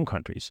to their home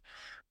countries.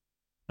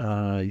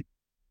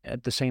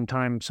 At the same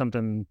time,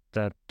 something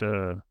that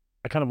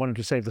I kind of wanted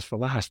to save this for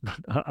last, but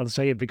I'll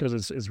say it because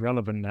it's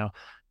relevant now,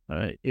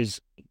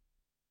 is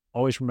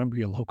always remember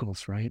your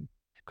locals, right?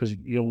 Because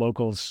your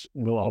locals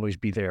will always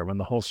be there. When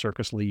the whole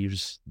circus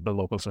leaves, the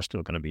locals are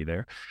still going to be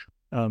there.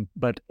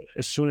 But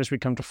as soon as we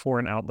come to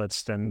foreign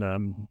outlets, then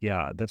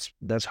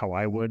that's how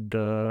I would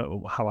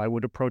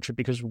approach it,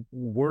 because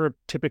we're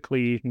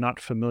typically not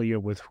familiar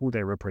with who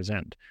they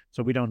represent,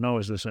 so we don't know,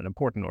 is this an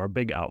important or a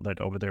big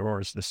outlet over there, or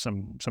is this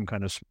some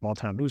kind of small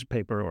town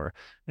newspaper,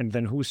 and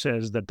then who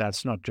says that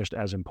that's not just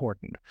as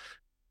important?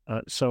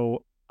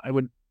 So I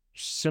would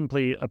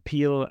simply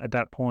appeal at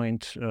that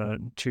point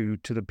to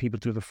the people,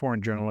 to the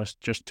foreign journalists,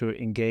 just to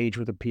engage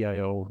with the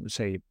PIO,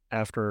 say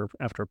after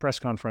a press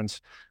conference.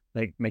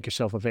 Make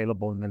yourself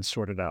available and then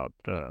sort it out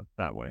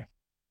that way.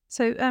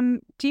 So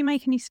do you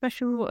make any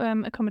special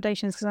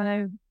accommodations? Because I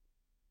know,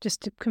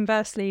 just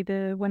conversely,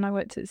 when I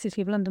worked at the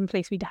City of London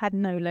Police, we had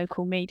no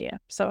local media.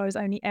 So I was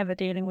only ever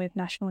dealing with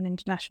national and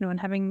international, and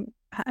having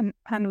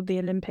handled the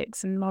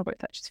Olympics and Margaret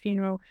Thatcher's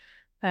funeral,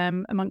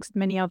 amongst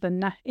many other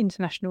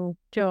international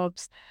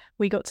jobs,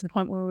 we got to the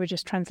point where we were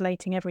just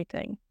translating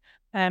everything,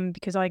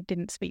 because I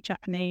didn't speak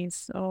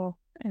Japanese,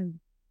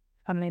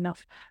 funnily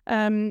enough.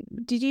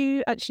 Did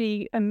you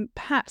actually,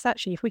 perhaps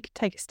actually, if we could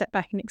take a step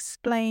back and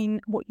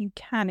explain what you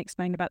can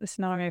explain about the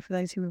scenario for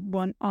those who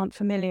aren't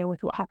familiar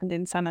with what happened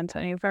in San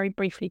Antonio, very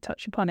briefly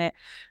touch upon it,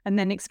 and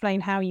then explain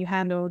how you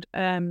handled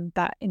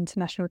that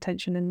international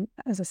attention and,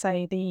 as I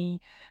say, the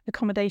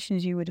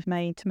accommodations you would have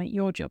made to make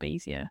your job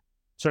easier.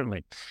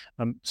 Certainly.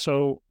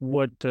 So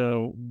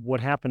what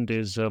happened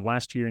is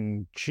last year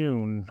in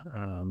June,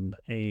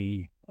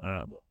 a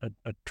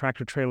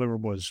tractor trailer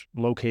was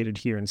located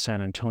here in San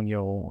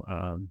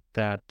Antonio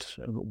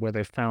where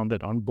they found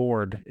that on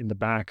board in the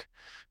back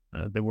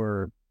there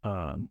were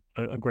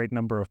a great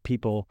number of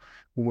people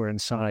who were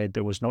inside.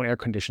 There was no air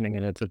conditioning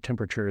in it. The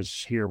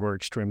temperatures here were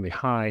extremely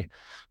high.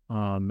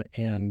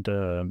 And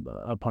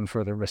upon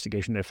further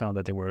investigation, they found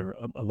that there were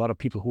a lot of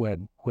people who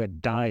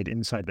had died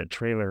inside that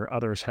trailer.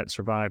 Others had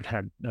survived,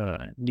 had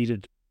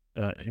needed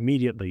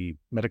immediately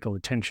medical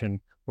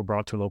attention, were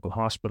brought to local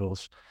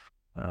hospitals.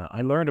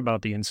 I learned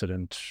about the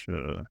incident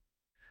late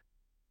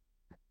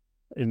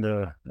in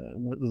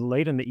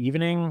the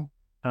evening,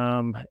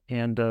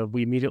 and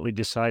we immediately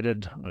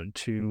decided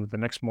to, the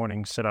next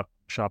morning, set up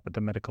shop at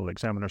the medical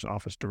examiner's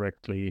office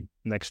directly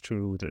next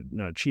to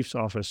the chief's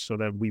office, so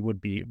that we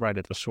would be right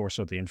at the source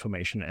of the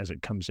information as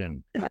it comes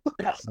in.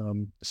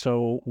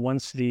 So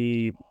once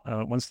the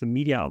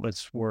media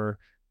outlets were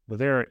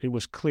there, it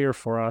was clear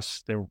for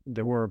us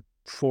there were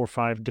 4 or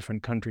 5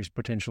 different countries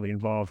potentially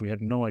involved. We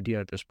had no idea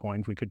at this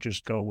point. We could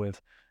just go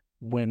with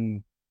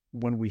when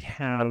we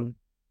have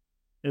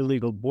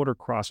illegal border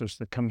crossers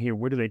that come here,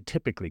 where do they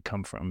typically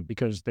come from?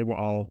 Because they were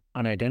all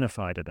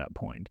unidentified at that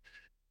point.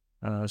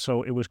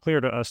 So it was clear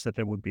to us that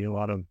there would be a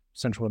lot of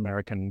Central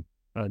American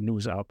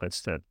news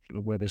outlets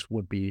where this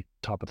would be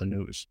top of the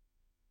news.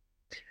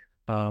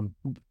 I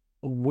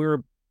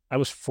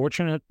was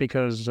fortunate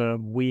because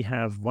we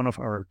have one of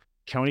our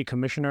county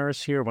commissioners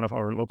here, one of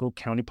our local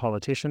county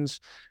politicians.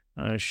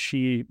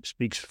 She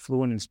speaks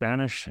fluent in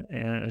Spanish,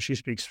 and she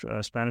speaks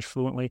Spanish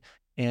fluently,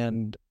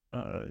 and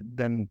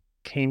then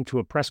came to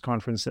a press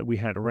conference that we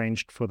had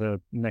arranged for the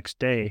next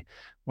day.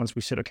 Once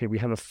we said, okay, we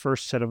have a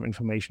first set of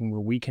information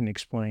where we can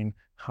explain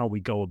how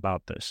we go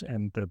about this,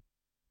 and the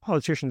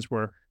politicians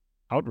were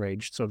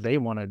outraged, so they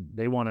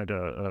wanted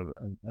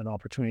an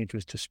opportunity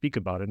to speak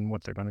about it and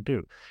what they're going to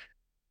do.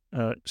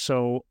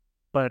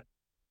 But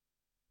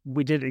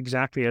we did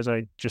exactly as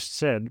I just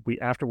said.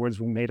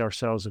 Afterwards we made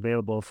ourselves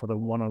available for the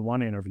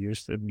one-on-one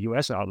interviews. The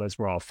U.S. outlets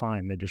were all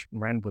fine; they just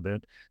ran with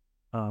it.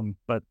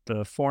 But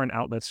the foreign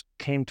outlets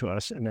came to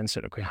us and then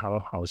said, okay,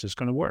 how is this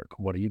going to work?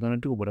 What are you going to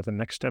do? What are the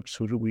next steps?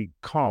 Who do we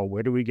call?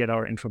 Where do we get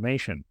our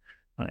information?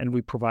 and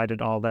we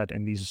provided all that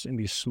in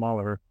these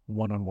smaller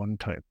one-on-one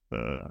type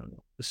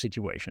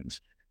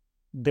situations.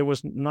 There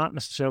was not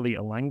necessarily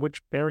a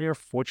language barrier,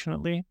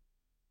 fortunately,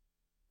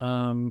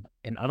 and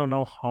I don't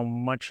know how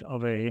much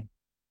of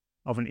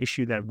an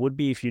issue that would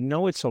be if you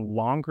know it's a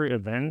longer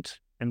event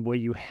and where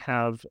you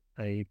have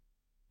a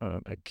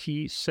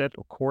key set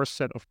or core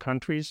set of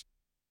countries.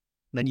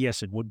 Then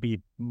yes, it would be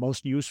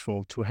most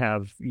useful to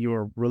have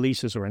your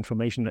releases or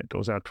information that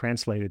goes out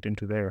translated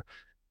into their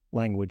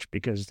language,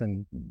 because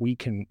then we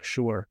can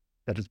assure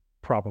that it's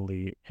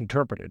properly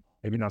interpreted.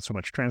 Maybe not so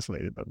much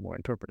translated, but more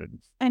interpreted.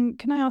 And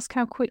can I ask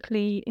how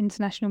quickly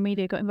international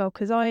media got involved?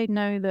 Because I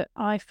know that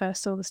I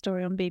first saw the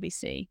story on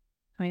BBC.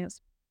 I mean,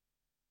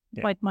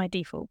 that's my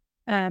default.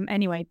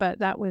 Anyway, but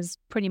that was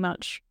pretty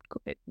much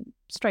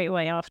straight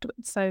away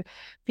afterwards. So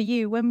for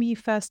you, when were you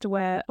first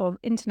aware of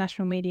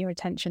international media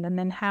attention, and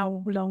then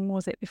how long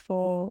was it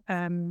before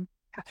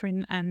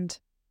Katherine and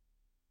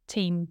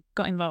team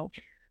got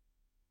involved?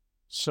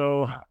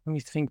 So let me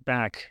think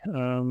back.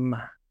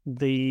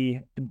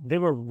 They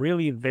were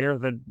really there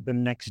the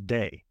next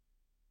day.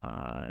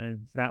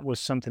 That was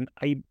something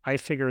I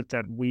figured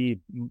that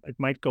it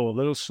might go a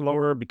little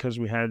slower because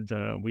we have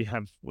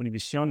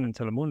Univision and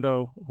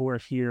Telemundo who are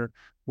here,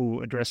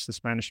 who address the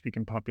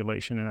Spanish-speaking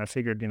population, and I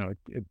figured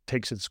it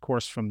takes its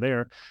course from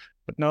there.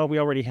 But no, we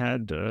already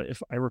had,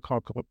 if I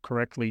recall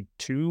correctly,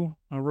 2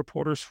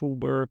 reporters who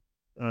were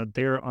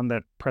there on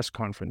that press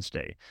conference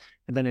day,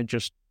 and then it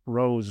just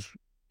rose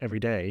every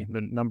day.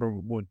 The number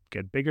would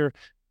get bigger,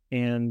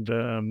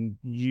 and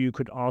you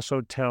could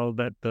also tell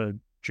that the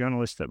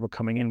journalists that were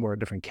coming in were a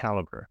different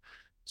caliber.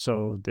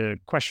 So the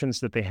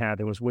questions that they had,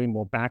 there was way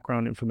more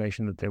background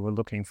information that they were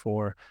looking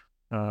for,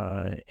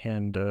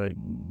 and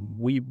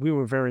we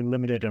were very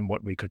limited in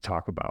what we could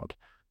talk about,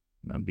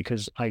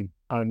 because I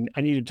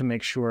needed to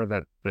make sure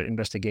that the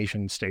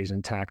investigation stays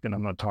intact, and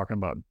I'm not talking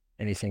about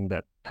anything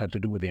that had to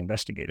do with the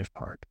investigative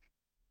part.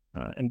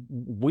 And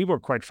we were,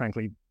 quite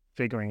frankly,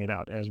 figuring it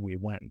out as we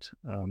went.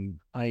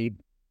 I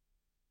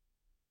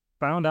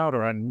found out,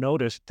 or I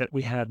noticed, that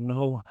we had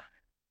no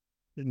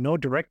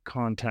direct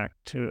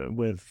contact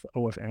with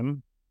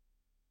OFM.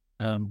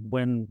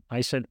 When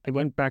I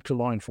went back to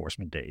law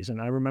enforcement days,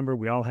 and I remember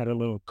we all had a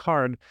little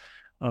card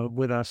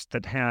with us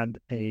that had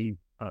a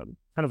kind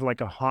of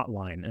like a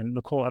hotline. And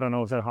Nicole, I don't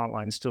know if that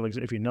hotline still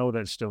exists, if you know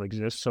that it still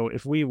exists. So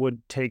if we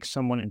would take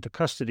someone into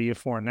custody, a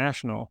foreign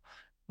national,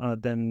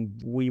 then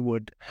we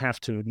would have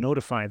to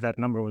notify that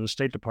number with a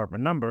State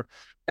Department number.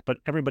 But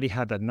everybody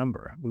had that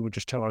number. We would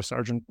just tell our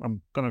sergeant,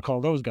 I'm going to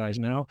call those guys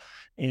now.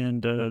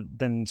 And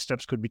then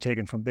steps could be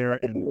taken from there.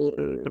 And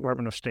the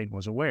Department of State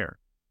was aware.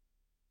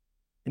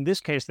 In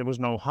this case, there was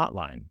no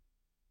hotline.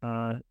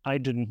 I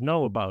didn't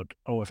know about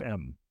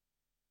OFM.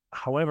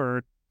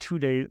 However,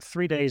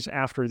 3 days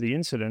after the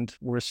incident,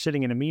 we're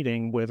sitting in a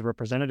meeting with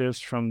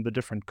representatives from the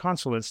different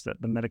consulates that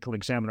the medical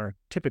examiner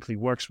typically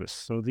works with.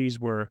 So these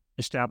were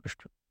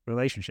established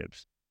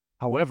relationships.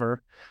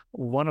 However,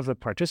 one of the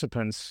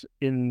participants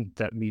in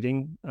that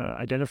meeting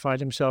identified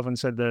himself and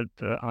said that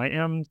I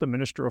am the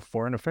Minister of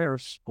Foreign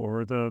Affairs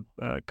for the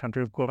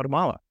country of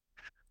Guatemala.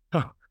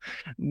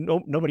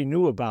 Nobody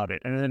knew about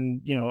it. And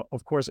then,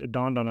 of course, it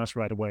dawned on us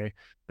right away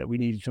that we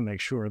needed to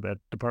make sure that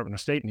Department of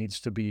State needs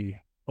to be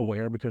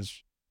aware,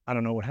 because I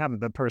don't know what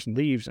happened. That person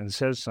leaves and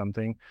says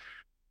something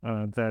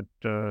that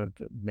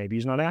maybe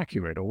is not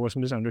accurate or was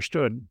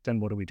misunderstood. Then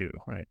what do we do,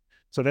 right?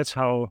 So that's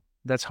how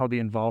the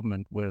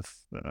involvement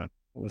with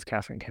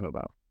Katherine came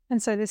about.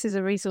 And so this is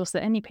a resource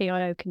that any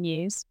PIO can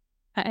use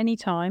at any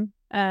time,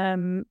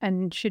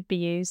 and should be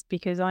used,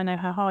 because I know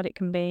how hard it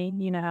can be.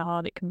 You know how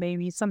hard it can be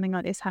when something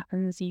like this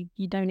happens. You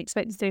don't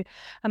expect it to.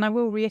 And I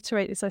will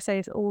reiterate this. I say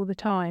this all the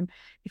time.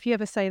 If you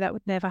ever say that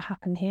would never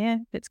happen here,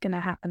 it's going to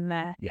happen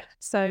there. Yes.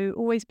 So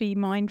always be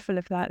mindful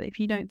of that. If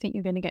you don't think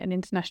you're going to get an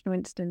international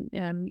incident,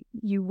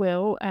 you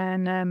will.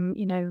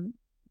 And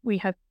we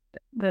had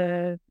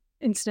the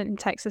incident in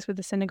Texas with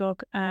the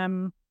synagogue.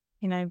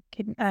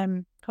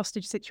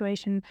 Hostage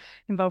situation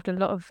involved a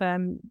lot of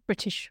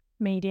British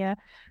media.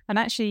 And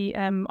actually,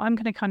 I'm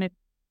going to kind of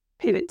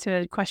pivot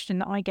to a question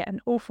that I get an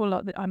awful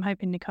lot that I'm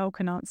hoping Nicole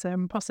can answer,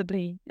 and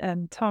possibly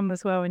Tom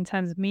as well, in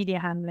terms of media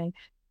handling.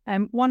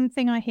 One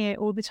thing I hear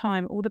all the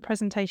time, all the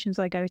presentations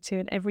I go to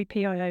in every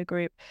PIO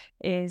group,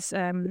 is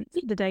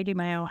the Daily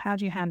Mail. How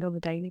do you handle the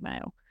Daily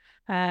Mail?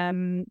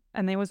 And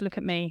they always look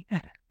at me,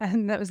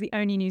 and that was the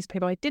only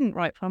newspaper I didn't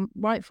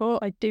write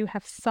for. I do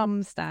have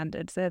some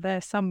standards. They're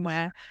there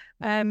somewhere.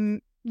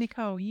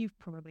 Nicole, you've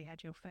probably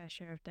had your fair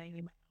share of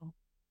Daily Mail.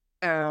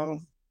 Oh,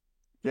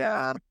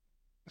 yeah.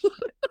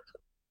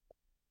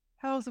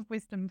 Pearls of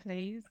wisdom,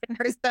 please.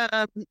 There's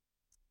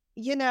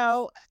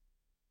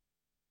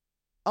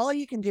all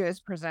you can do is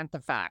present the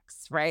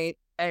facts, right?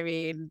 I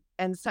mean,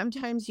 and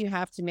sometimes you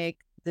have to make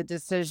the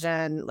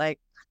decision,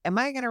 like, am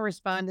I going to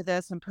respond to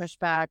this and push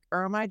back,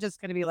 or am I just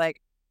going to be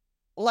like,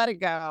 let it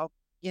go?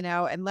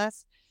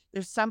 Unless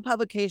there's some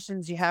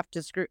publications you have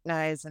to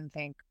scrutinize and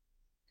think,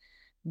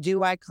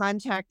 do I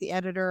contact the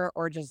editor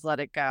or just let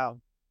it go?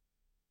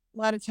 A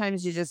lot of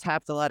times you just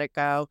have to let it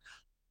go.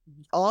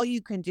 all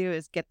you can do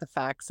is get the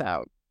facts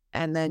out.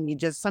 And then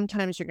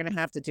sometimes you're going to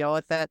have to deal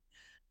with it.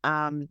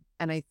 And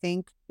I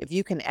think if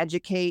you can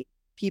educate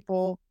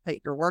people that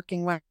you're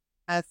working with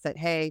that,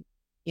 hey,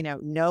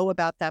 know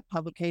about that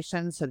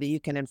publication so that you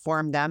can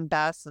inform them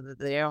best so that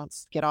they don't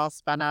get all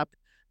spun up.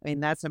 I mean,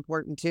 that's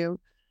important too,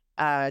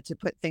 to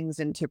put things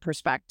into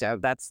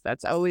perspective.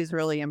 That's always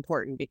really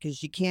important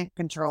because you can't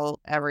control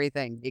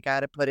everything. You got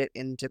to put it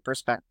into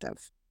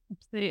perspective.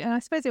 Absolutely. And I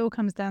suppose it all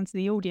comes down to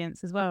the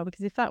audience as well,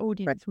 because if that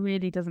audience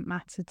really doesn't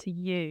matter to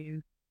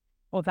you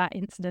or that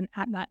incident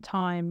at that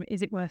time,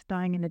 is it worth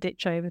dying in a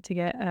ditch over to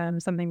get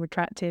something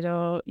retracted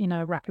or,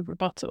 a rapid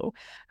rebuttal?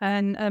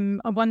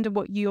 And I wonder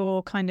what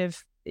your kind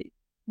of,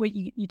 when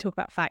you talk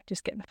about fact,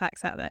 just get the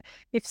facts out there.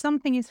 If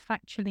something is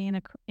factually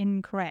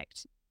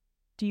incorrect,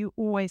 do you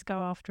always go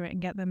after it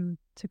and get them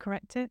to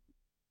correct it?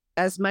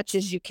 As much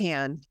as you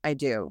can, I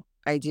do.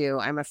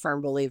 I'm a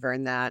firm believer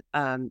in that.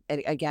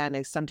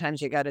 Again,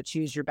 sometimes you got to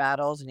choose your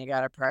battles and you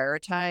got to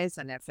prioritize.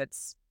 And if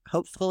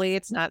hopefully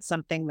it's not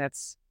something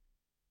that's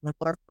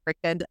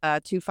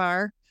too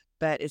far,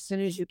 but as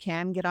soon as you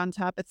can get on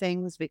top of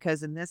things,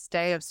 because in this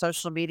day of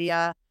social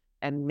media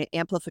and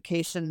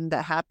amplification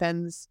that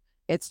happens,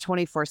 it's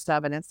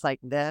 24/7. It's like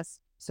this.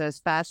 So as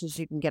fast as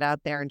you can get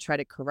out there and try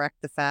to correct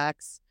the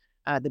facts,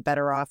 the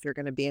better off you're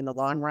going to be in the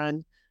long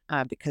run.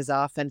 Because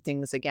often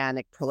things, again,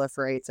 it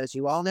proliferates, as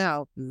you all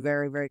know,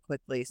 very, very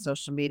quickly.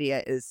 Social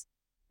media is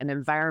an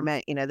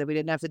environment, that we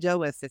didn't have to deal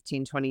with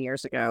 15, 20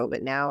 years ago,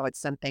 but now it's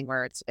something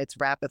where it's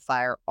rapid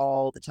fire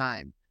all the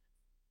time.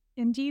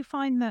 And do you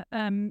find that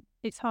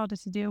it's harder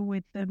to deal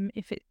with them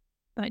if it's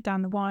like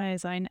down the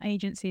wires in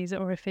agencies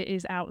or if it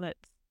is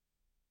outlets?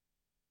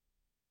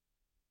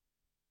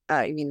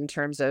 You mean in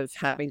terms of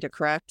having to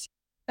correct?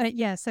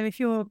 Yeah, so if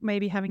you're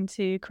maybe having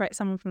to correct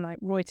someone from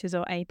like Reuters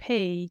or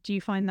AP, do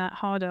you find that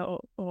harder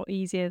or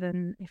easier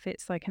than if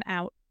it's like an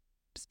out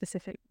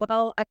specific?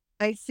 Well,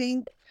 I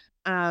think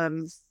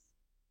I've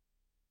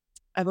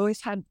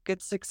always had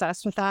good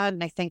success with that.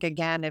 And I think,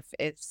 again,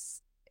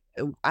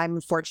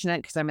 I'm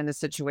fortunate because I'm in the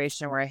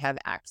situation where I have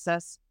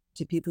access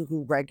to people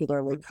who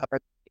regularly cover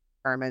the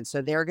department.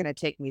 So they're going to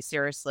take me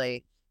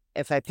seriously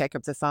if I pick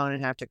up the phone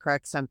and have to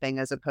correct something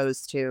as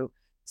opposed to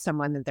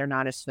someone that they're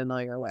not as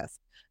familiar with.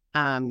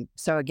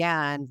 So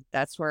again,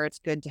 that's where it's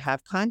good to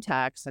have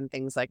contacts and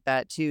things like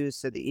that too,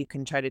 so that you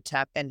can try to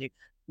tap into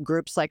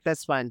groups like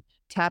this one,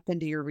 tap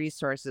into your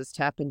resources,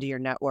 tap into your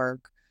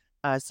network.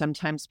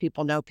 Sometimes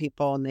people know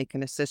people and they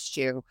can assist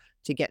you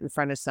to get in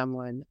front of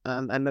someone.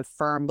 I'm a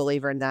firm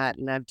believer in that,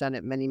 and I've done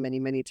it many, many,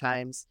 many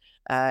times.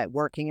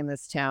 Working in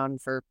this town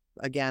for,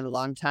 again, a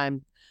long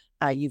time,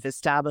 you've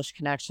established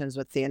connections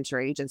with the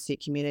interagency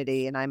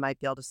community, and I might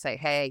be able to say,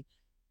 hey,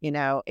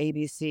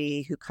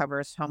 ABC, who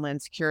covers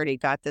Homeland Security,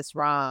 got this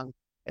wrong.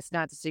 It's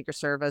not the Secret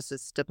Service,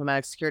 it's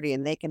diplomatic security,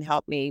 and they can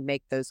help me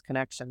make those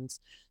connections.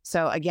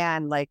 So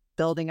again, like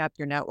building up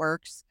your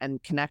networks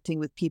and connecting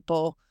with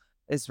people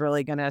is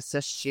really going to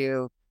assist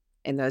you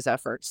in those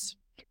efforts.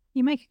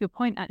 You make a good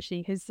point,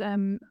 actually, because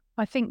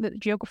I think that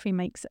geography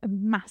makes a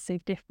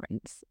massive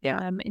difference.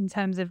 In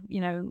terms of,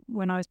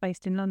 when I was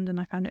based in London,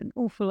 I found it an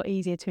awful lot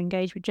easier to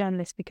engage with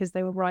journalists because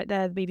they were right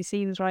there. The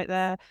BBC was right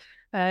there.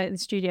 The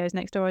studio's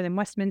next door in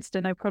Westminster,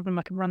 no problem.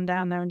 I could run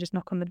down there and just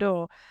knock on the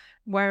door.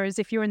 Whereas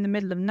if you're in the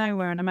middle of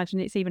nowhere, and I imagine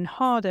it's even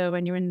harder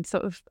when you're in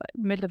sort of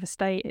middle of a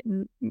state,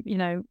 in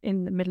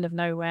the middle of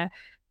nowhere,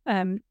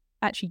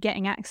 actually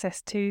getting access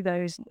to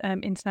those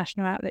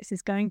international outlets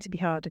is going to be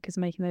harder because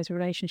making those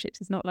relationships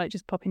is not like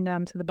just popping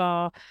down to the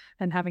bar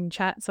and having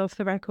chats off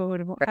the record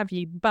and what have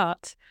you.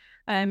 But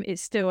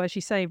it's still, as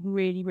you say,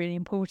 really, really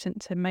important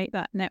to make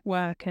that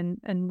network and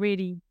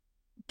really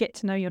get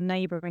to know your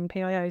neighbouring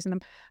PIOs. And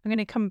I'm going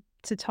to come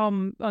to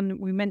Tom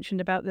we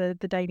mentioned about the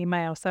Daily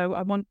Mail. So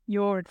I want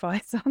your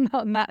advice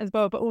on that as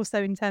well, but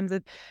also in terms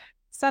of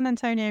San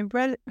Antonio,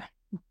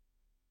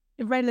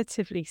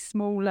 relatively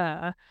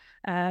smaller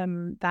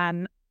than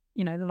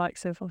the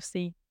likes of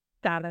obviously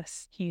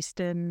Dallas,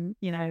 Houston,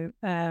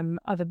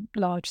 other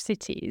large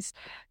cities.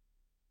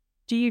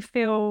 Do you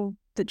feel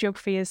that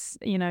geography has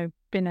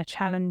been a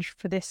challenge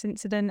for this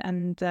incident,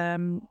 and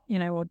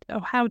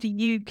or how do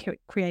you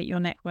create your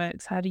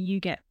networks? How do you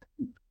get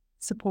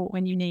support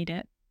when you need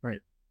it?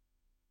 Right.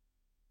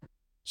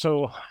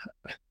 So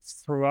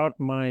throughout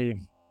my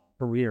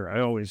career,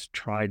 I always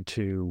tried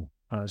to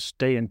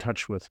stay in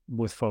touch with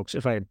folks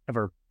if I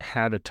ever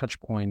had a touch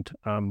point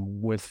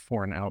with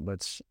foreign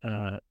outlets,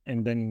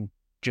 and then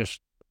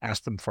just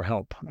ask them for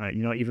help.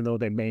 Even though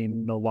they may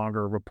no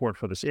longer report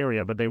for this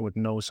area, but they would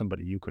know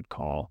somebody you could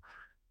call.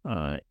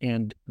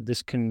 And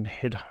this can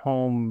hit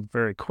home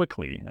very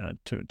quickly.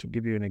 To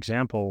give you an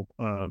example,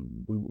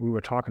 we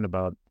were talking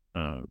about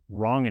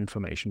wrong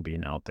information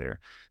being out there.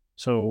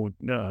 So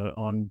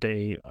on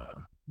day,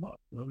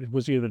 it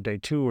was either day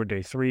 2 or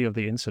day 3 of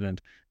the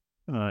incident,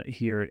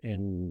 here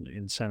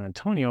in San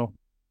Antonio,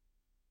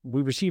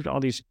 we received all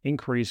these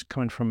inquiries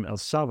coming from El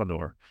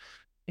Salvador.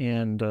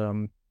 And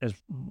as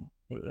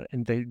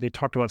and they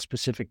talked about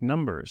specific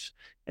numbers,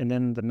 and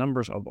then the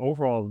numbers of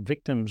overall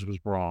victims was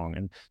wrong.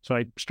 And so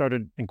I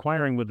started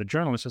inquiring with the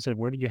journalists. I said,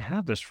 where do you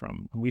have this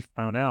from? And we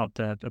found out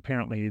that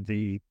apparently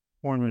the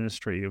Foreign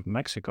Ministry of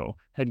Mexico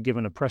had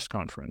given a press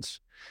conference.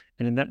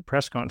 And in that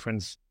press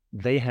conference,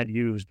 they had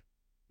used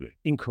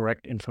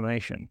incorrect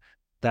information.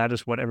 That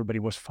is what everybody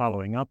was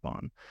following up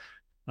on.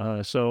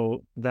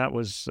 So that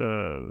was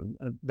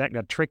that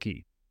got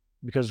tricky,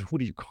 because who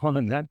do you call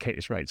in that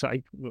case, right? So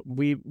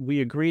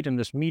we agreed in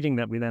this meeting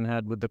that we then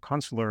had with the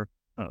consular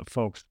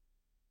folks,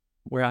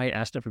 where I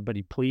asked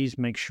everybody, please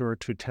make sure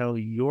to tell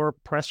your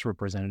press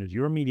representatives,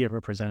 your media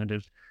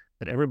representatives,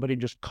 that everybody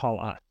just call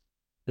us.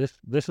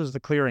 This is the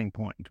clearing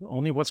point.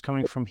 Only what's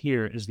coming from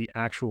here is the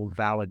actual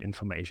valid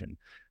information.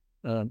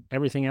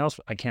 Everything else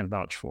I can't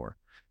vouch for.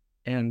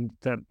 And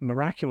that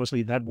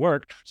miraculously that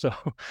worked. So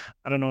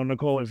I don't know,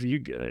 Nicole, if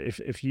you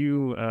if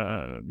you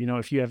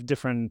have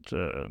different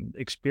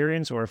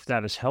experience, or if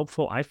that is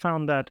helpful. I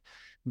found that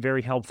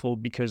very helpful,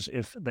 because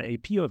if the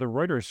AP or the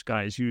Reuters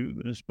guys,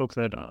 you spoke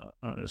to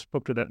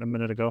that a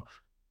minute ago,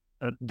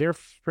 they're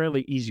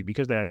fairly easy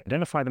because they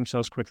identify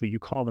themselves quickly. You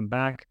call them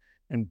back,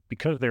 and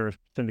because they're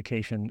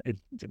syndication,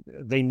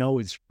 they know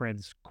it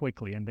spreads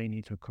quickly and they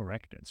need to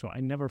correct it. So I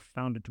never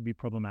found it to be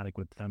problematic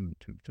with them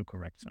to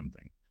correct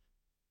something.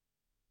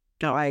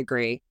 No, I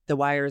agree. The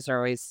wires are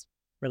always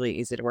really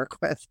easy to work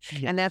with.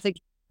 Yeah. And that's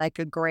like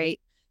a great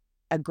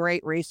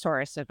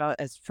resource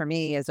as for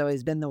me has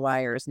always been the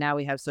wires. Now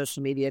we have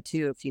social media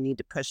too, if you need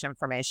to push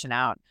information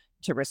out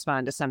to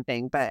respond to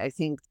something. But I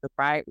think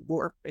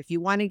if you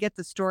want to get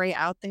the story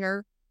out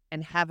there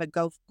and have it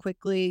go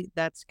quickly,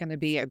 that's going to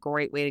be a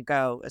great way to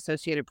go.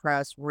 Associated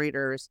Press,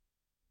 Reuters,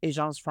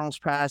 Agence France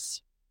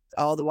Presse,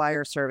 all the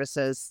wire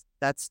services.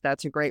 That's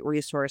a great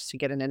resource to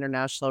get an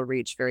international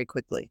reach very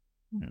quickly.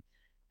 Yeah.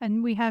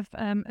 And we have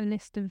a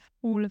list of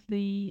all of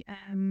the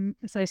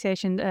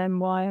association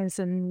wires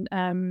and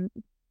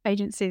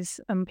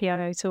agencies on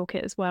PIO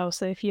Toolkit as well.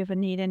 So if you ever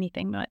need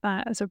anything like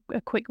that as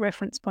a quick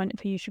reference point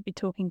for who you should be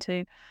talking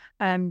to,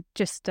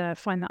 just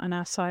find that on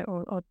our site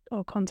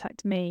or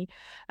contact me.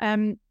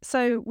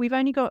 So we've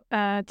only got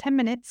 10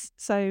 minutes.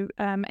 So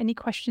any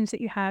questions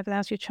that you have,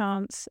 now's your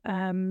chance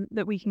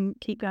that we can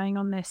keep going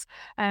on this.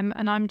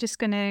 And I'm just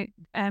going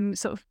to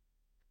sort of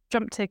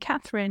jump to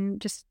Katherine,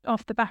 just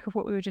off the back of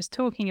what we were just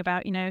talking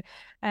about.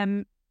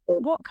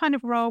 What kind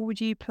of role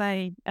would you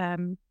play,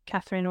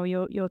 Katherine, or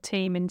your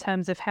team, in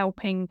terms of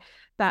helping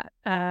that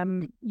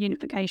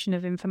unification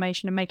of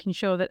information and making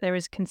sure that there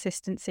is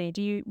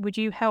consistency? Would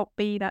you help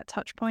be that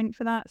touch point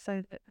for that,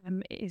 so that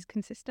it is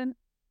consistent?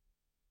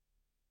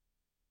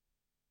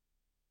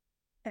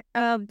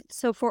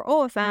 So for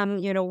OFM,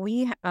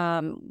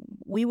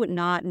 we would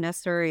not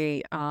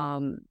necessarily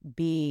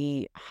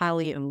be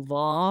highly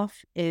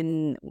involved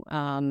in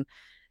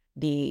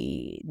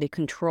the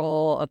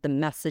control of the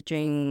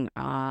messaging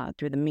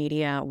through the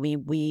media.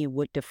 We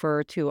would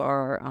defer to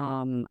our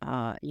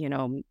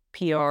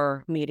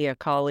PR media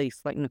colleagues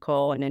like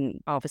Nicole, and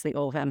then obviously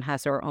OFM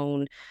has our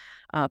own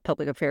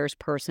public affairs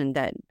person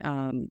that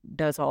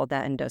does all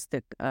that and does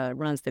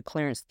runs the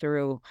clearance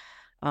through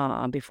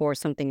before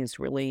something is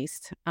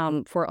released.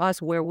 For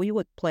us, where we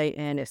would play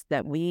in is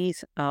that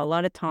a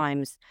lot of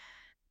times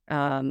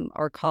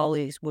our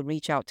colleagues would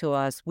reach out to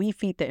us. We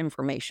feed the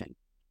information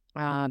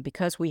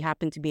because we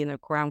happen to be in the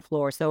ground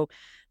floor. So,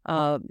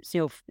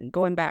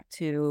 going back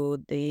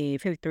to the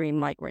 53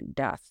 migrant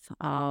death,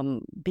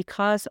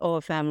 because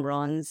OFM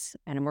runs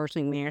an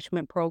emergency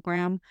management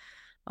program,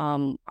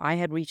 I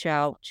had reached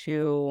out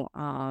to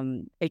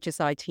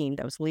HSI team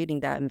that was leading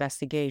that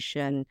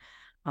investigation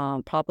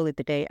probably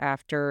the day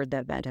after the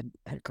event had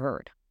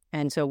occurred.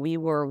 And so we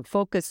were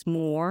focused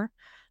more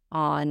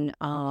on,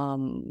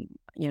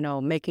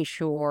 making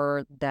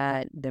sure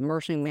that the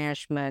emergency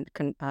management,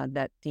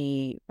 that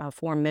the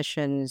foreign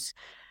missions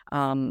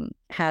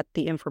had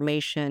the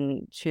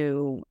information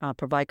to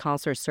provide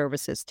consular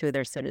services to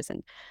their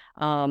citizens.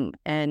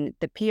 And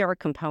the PR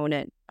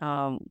component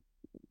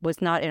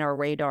was not in our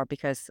radar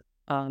because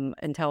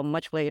until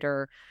much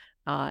later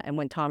and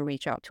when Tom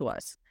reached out to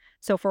us.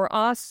 So for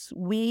us,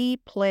 we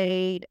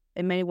played,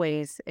 in many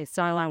ways, a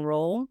sideline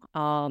role.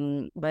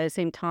 But at the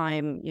same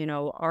time,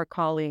 our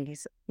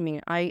colleagues,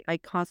 I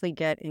constantly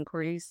get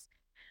inquiries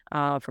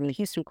from the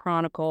Houston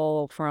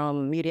Chronicle,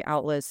 from media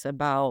outlets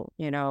about,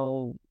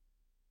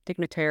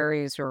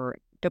 dignitaries or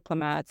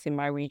diplomats in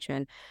my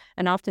region.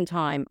 And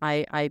oftentimes,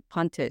 I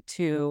punt it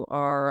to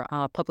our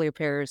public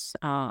affairs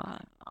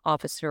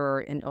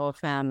officer in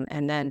OFM,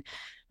 and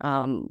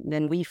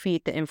then we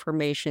feed the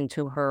information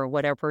to her,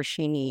 whatever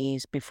she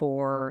needs,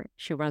 before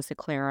she runs the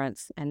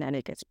clearance, and then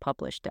it gets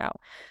published out.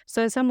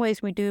 So in some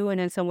ways we do,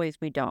 and in some ways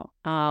we don't.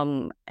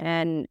 And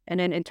then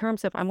in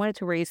terms of, I wanted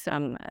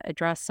to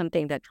address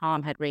something that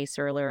Tom had raised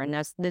earlier, and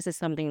this is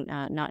something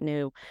not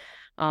new.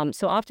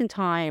 So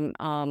oftentimes,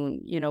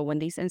 when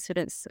these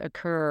incidents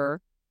occur,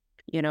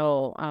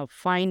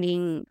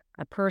 finding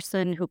a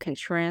person who can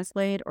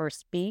translate or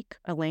speak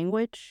a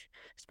language,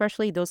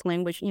 especially those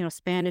language,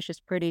 Spanish is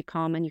pretty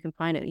common. You can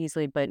find it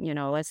easily, but,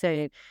 let's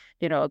say,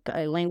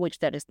 a language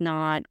that is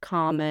not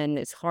common,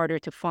 it's harder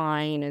to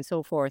find and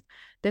so forth.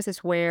 This is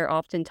where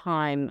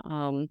oftentimes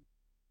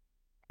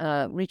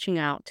reaching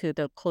out to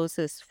the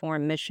closest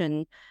foreign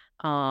mission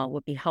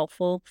would be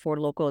helpful for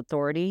local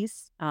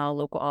authorities,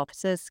 local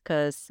offices,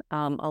 because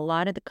a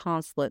lot of the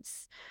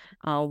consulates,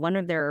 one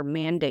of their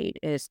mandate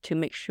is to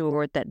make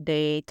sure that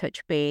they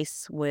touch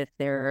base with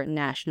their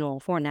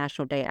foreign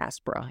national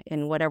diaspora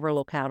in whatever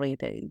locality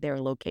they're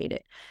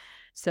located.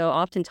 So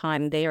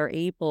oftentimes they are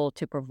able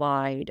to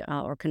provide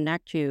or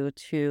connect you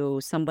to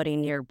somebody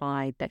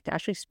nearby that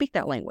actually speak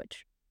that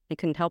language. It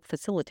can help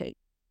facilitate.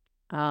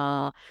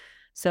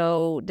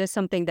 So there's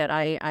something that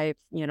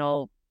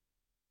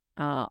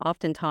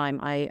oftentimes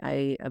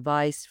I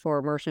advise for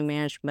emergency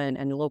management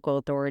and local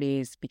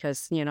authorities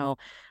because,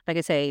 like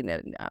I say,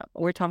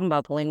 we're talking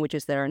about the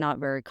languages that are not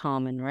very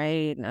common,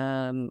 right?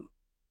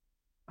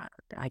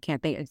 I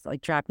can't think, it's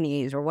like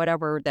Japanese or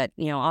whatever that,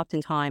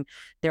 oftentimes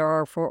there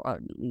are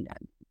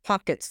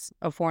pockets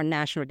of foreign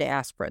national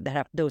diaspora that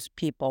have those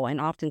people.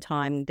 And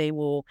oftentimes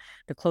the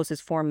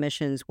closest foreign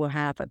missions will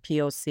have a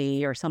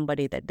POC or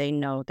somebody that they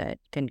know that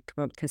can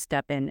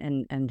step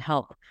in and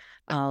help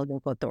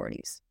local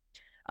authorities.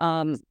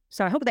 So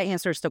I hope that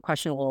answers the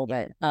question a little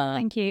bit.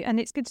 Thank you. And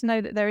it's good to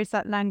know that there is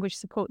that language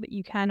support that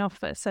you can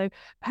offer. So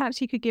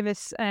perhaps you could give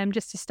us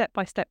just a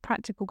step-by-step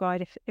practical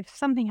guide. If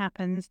something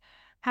happens,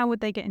 how would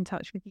they get in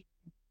touch with you?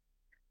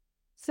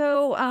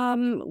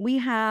 So we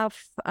have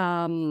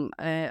an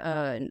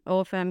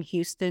OFM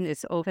Houston.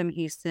 It's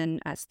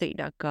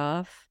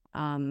ofmhouston@state.gov.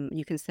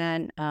 You can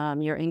send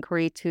your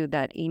inquiry to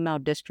that email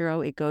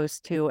distro. It goes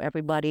to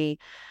everybody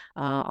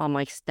on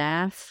my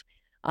staff.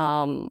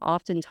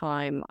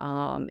 Oftentimes,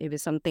 if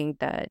it's something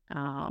that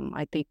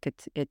I think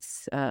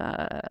it's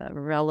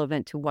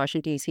relevant to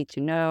Washington, D.C. to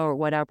know or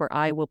whatever,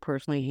 I will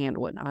personally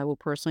handle it. I will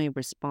personally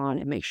respond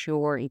and make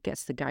sure it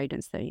gets the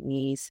guidance that it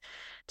needs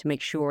to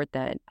make sure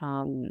that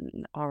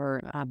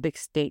our big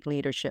state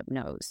leadership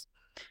knows.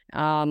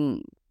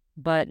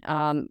 But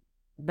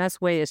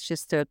best way is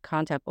just to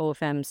contact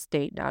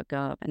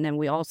ofmstate.gov. And then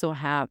we also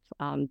have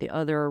the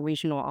other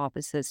regional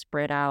offices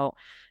spread out,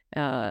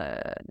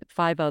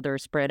 5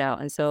 others spread out.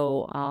 And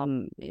so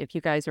if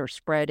you guys are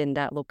spread in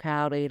that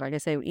locality, like I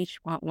say, each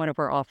one of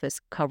our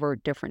offices cover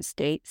different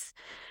states.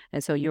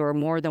 And so you're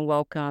more than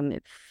welcome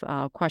if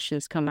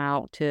questions come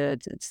out to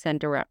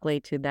send directly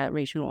to that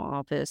regional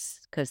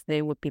office, because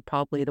they would be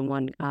probably the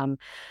one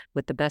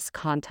with the best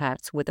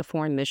contacts with the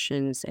foreign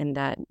missions in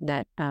that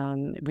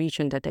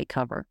region that they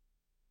cover.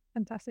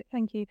 Fantastic.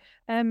 Thank you.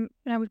 Now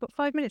we've got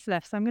 5 minutes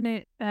left, so I'm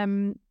going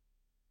to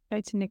go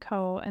to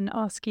Nicole and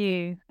ask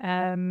you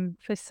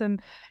for some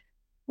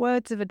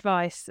words of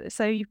advice.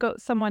 So you've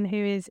got someone who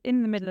is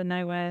in the middle of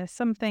nowhere,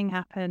 something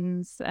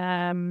happens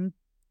that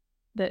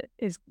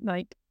is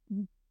like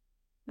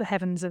the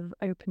heavens have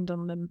opened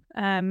on them.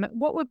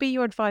 What would be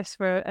your advice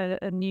for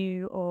a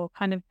new or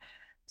kind of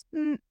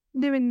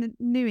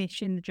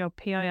newish in the job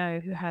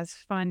PIO who has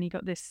finally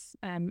got this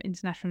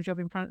international job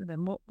in front of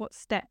them? What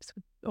steps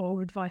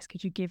or advice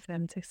could you give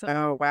them to sort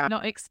of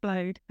not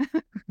explode?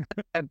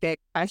 A big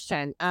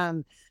question.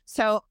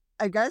 So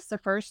I guess the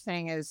first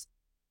thing is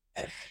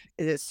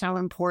so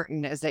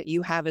important is that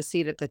you have a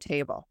seat at the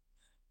table,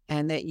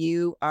 and that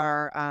you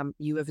are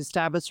you have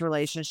established a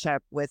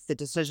relationship with the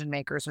decision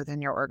makers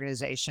within your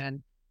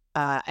organization,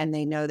 and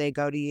they know they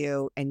go to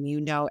you, and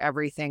you know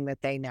everything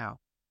that they know.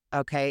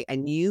 Okay.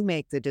 And you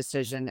make the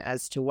decision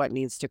as to what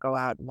needs to go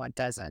out and what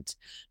doesn't.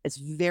 It's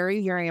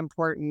very, very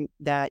important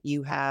that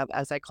you have,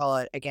 as I call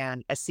it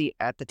again, a seat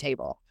at the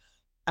table.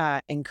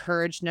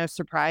 Encourage no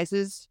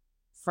surprises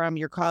from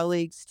your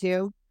colleagues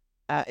too.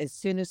 As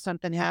soon as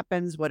something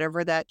happens,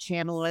 whatever that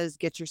channel is,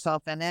 get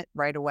yourself in it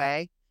right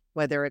away,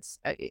 whether it's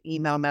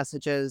email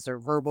messages or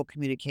verbal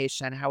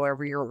communication,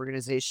 however your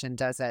organization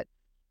does it.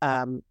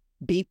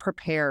 Be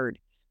prepared.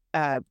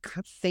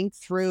 Think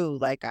through,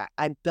 like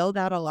I build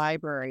out a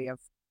library of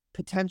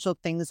potential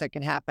things that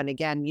can happen.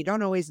 Again, you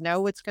don't always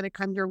know what's going to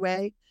come your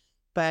way,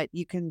 but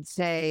you can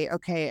say,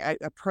 okay,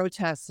 a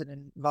protest that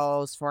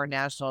involves foreign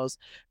nationals.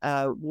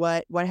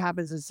 What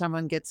happens if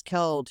someone gets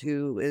killed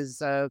who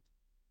is a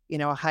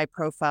high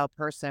profile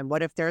person?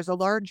 What if there's a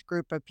large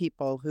group of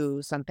people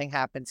who something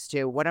happens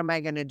to? What am I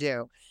going to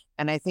do?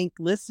 And I think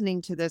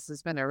listening to this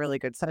has been a really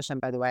good session,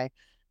 by the way.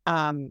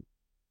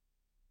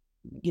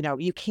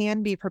 You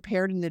can be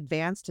prepared in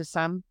advance to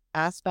some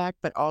aspect,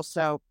 but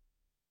also,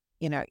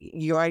 you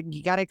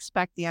got to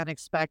expect the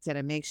unexpected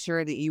and make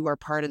sure that you are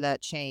part of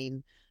that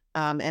chain.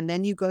 And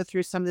then you go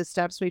through some of the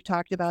steps we've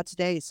talked about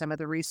today, some of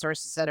the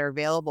resources that are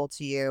available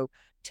to you,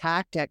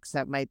 tactics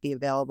that might be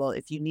available.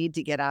 If you need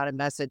to get out a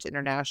message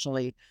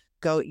internationally,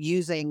 go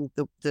using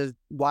the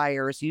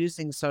wires,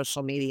 using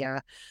social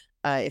media.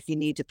 If you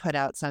need to put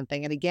out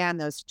something. And again,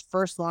 those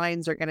first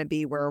lines are going to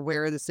be, we're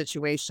aware of the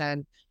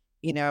situation.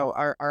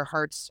 our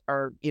hearts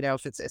are,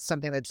 if it's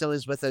something that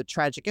deals with a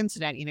tragic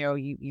incident,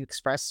 you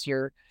express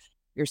your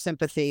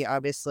sympathy,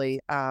 obviously.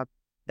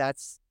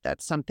 That's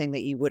something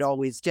that you would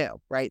always do,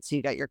 right? So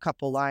you got your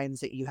couple lines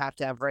that you have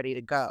to have ready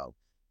to go,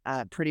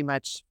 pretty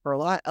much for a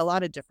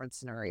lot of different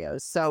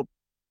scenarios. So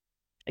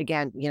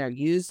again,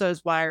 use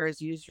those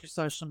wires, use your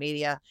social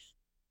media.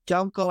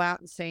 Don't go out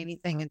and say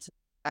anything until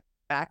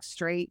back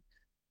straight.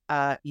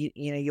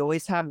 You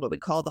always have what we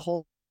call the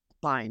hold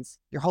lines,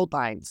 your hold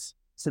lines.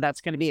 So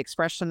that's going to be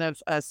expression of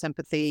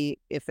sympathy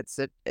if it's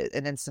an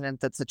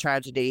incident that's a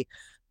tragedy,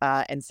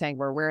 and saying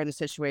we're aware of the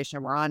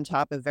situation, we're on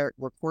top of it,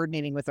 we're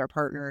coordinating with our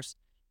partners.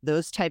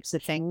 Those types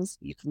of things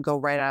you can go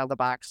right out of the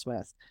box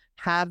with.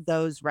 Have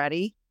those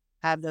ready,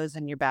 have those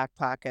in your back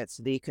pocket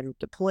so that you can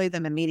deploy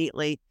them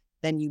immediately.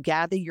 Then you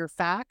gather your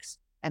facts,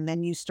 and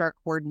then you start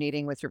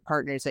coordinating with your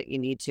partners that you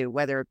need to,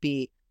 whether it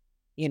be,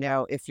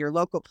 if you're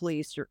local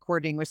police, you're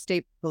coordinating with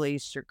state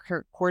police, you're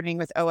coordinating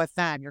with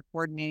OFM, you're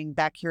coordinating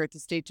back here at the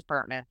State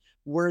Department.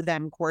 We're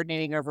then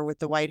coordinating over with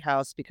the White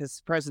House because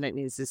the president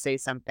needs to say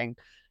something.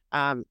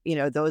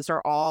 Those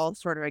are all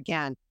sort of,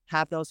 again,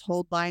 have those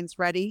hold lines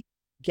ready,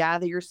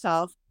 gather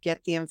yourself,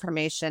 get the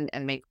information,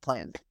 and make a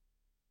plan.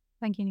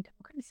 Thank you, Nicole.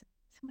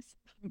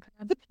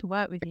 I'd love to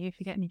work with you if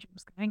you get any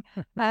jobs going.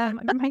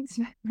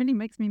 It really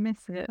makes me miss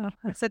it. Oh,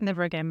 I said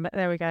never again, but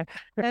there we go.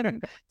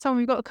 Tom,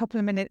 we've got a couple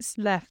of minutes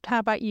left. How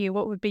about you?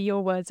 What would be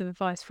your words of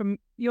advice from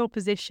your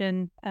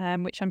position,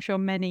 which I'm sure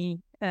many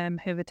who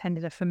have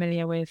attended are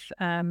familiar with?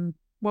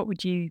 What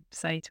would you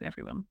say to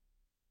everyone?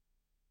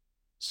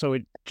 So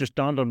it just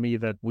dawned on me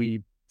that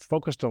we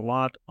focused a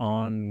lot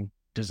on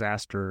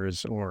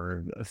disasters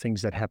or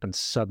things that happen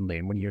suddenly,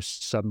 and when you're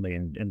suddenly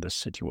in this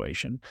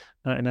situation,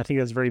 and I think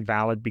that's very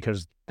valid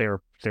because they're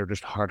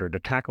just harder to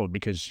tackle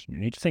because you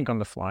need to think on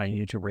the fly, you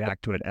need to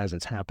react to it as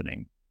it's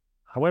happening.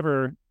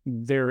 However,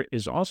 there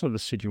is also the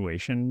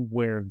situation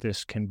where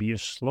this can be a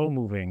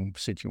slow-moving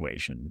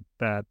situation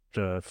that,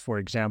 for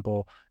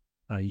example,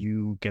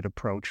 you get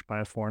approached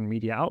by a foreign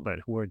media outlet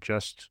who are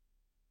just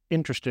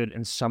interested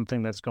in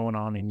something that's going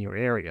on in your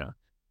area.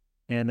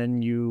 And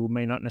then you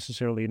may not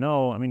necessarily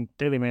know. I mean,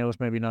 Daily Mail is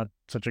maybe not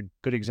such a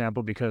good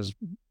example because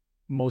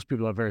most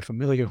people are very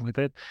familiar with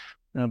it.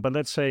 But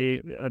let's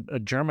say a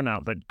German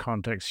outlet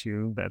contacts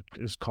you that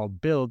is called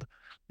Bild,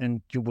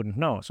 and you wouldn't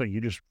know. So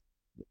you just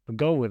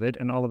go with it,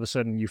 and all of a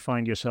sudden you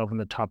find yourself in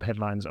the top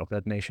headlines of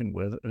that nation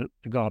with a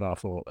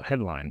god-awful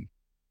headline.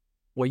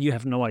 Well, you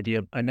have no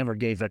idea. I never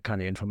gave that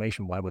kind of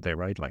information. Why would they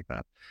write like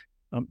that?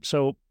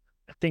 So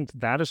I think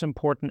that is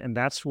important, and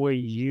that's where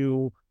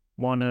you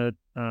want to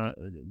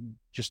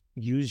just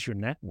use your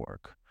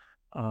network.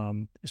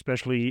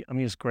 Especially, I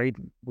mean, it's great.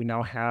 We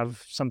now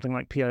have something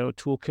like PIO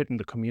Toolkit and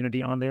the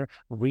community on there.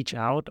 Reach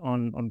out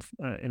on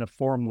in a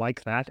forum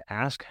like that.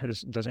 Ask,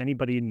 does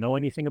anybody know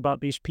anything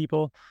about these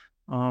people?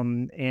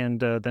 And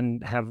then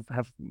have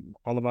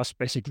all of us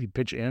basically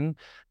pitch in.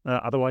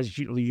 Otherwise,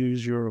 you'll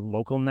use your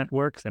local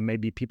network. There may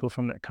be people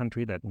from that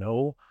country that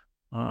know,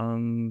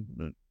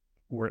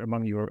 were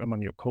among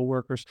your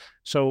coworkers.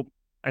 So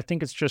I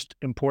think it's just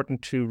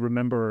important to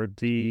remember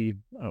the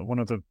one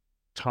of the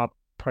top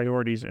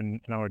priorities in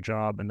our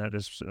job, and that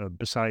is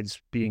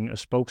besides being a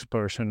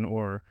spokesperson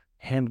or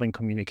handling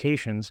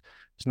communications,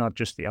 it's not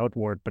just the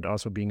outward, but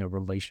also being a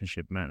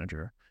relationship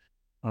manager.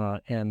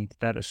 And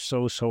that is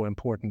so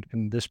important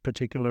in this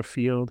particular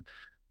field,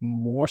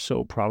 more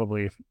so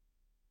probably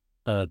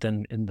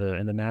than in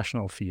the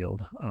national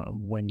field.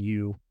 When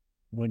you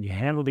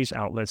handle these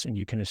outlets and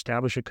you can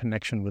establish a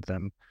connection with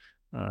them,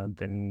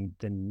 then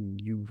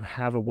you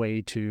have a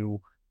way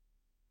to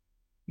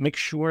make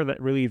sure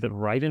that really the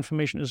right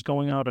information is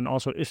going out, and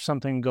also if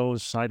something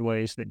goes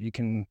sideways, that you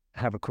can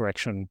have a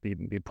correction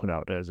be put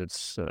out as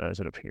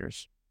it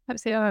appears.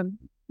 Absolutely,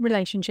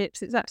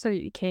 relationships is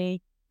absolutely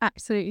key.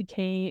 Absolutely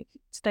key.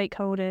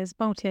 Stakeholders,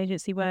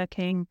 multi-agency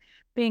working,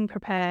 being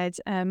prepared.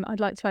 I'd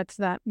like to add to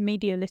that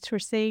media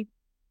literacy.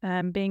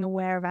 Being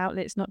aware of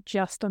outlets not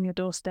just on your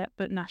doorstep,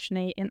 but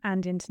nationally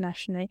and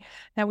internationally.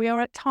 Now, we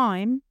are at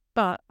time,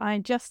 but I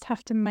just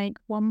have to make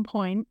one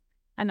point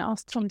and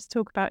ask Tom to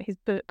talk about his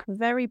book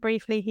very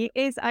briefly. He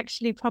is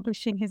actually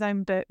publishing his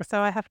own book,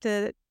 so I have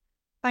to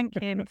thank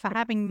him for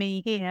having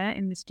me here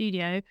in the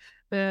studio,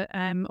 but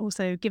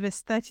also give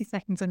us 30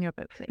 seconds on your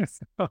book,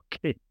 please.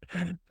 Okay,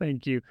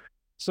 thank you.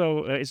 So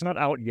it's not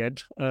out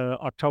yet.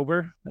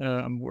 October.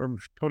 We're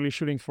totally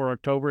shooting for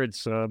October.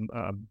 It's a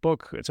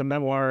book. It's a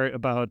memoir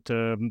about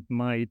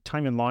my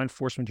time in law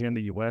enforcement here in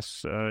the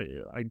U.S.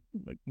 I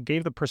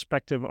gave the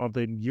perspective of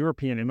the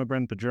European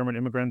immigrant, the German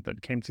immigrant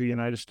that came to the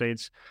United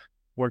States,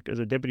 worked as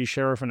a deputy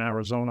sheriff in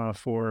Arizona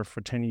for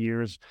 10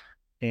 years,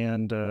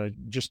 and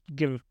just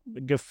give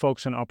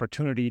folks an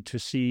opportunity to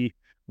see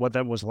what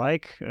that was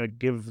like,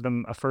 give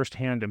them a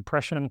firsthand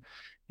impression,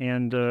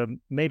 and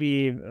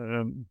maybe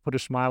put a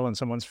smile on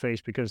someone's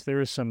face, because there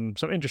is some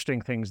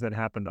interesting things that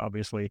happened,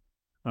 obviously,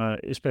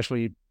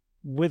 especially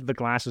with the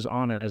glasses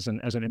on it as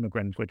an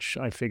immigrant, which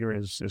I figure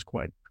is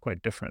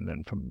quite different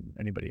than from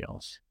anybody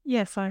else.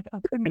 Yes, I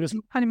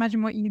can't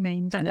imagine what you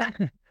mean.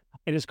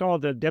 It is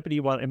called the Deputy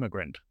While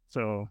Immigrant.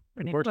 So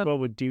it works well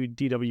with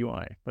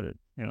DWI, but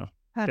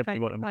Deputy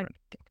While Immigrant.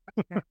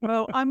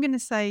 Well, I'm going to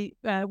say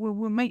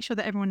we'll make sure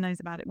that everyone knows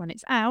about it when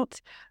it's out.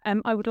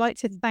 I would like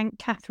to thank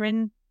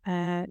Katherine,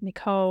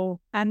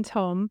 Nicole and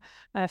Tom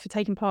for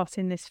taking part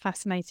in this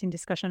fascinating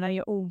discussion. I know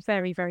you're all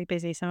very, very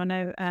busy, so I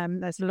know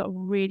there's a lot of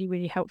really,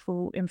 really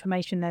helpful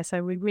information there,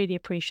 so we really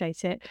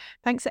appreciate it.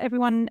 Thanks to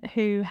everyone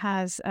who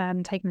has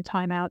taken the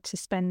time out to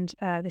spend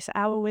this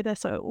hour with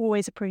us. I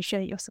always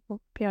appreciate your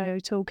support, PIO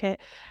Toolkit.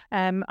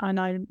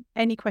 And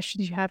any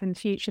questions you have in the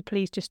future,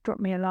 please just drop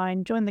me a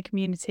line, join the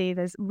community.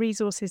 There's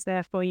resources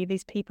there for you.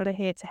 These people are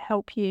here to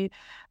help you.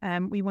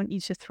 We want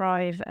you to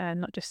thrive and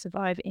not just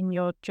survive in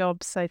your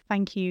job. So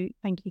thank you.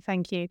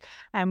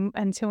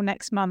 Until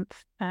next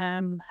month,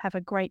 have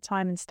a great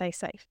time and stay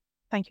safe.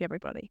 Thank you,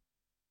 everybody.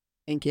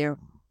 Thank you.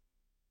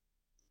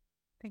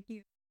 Thank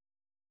you.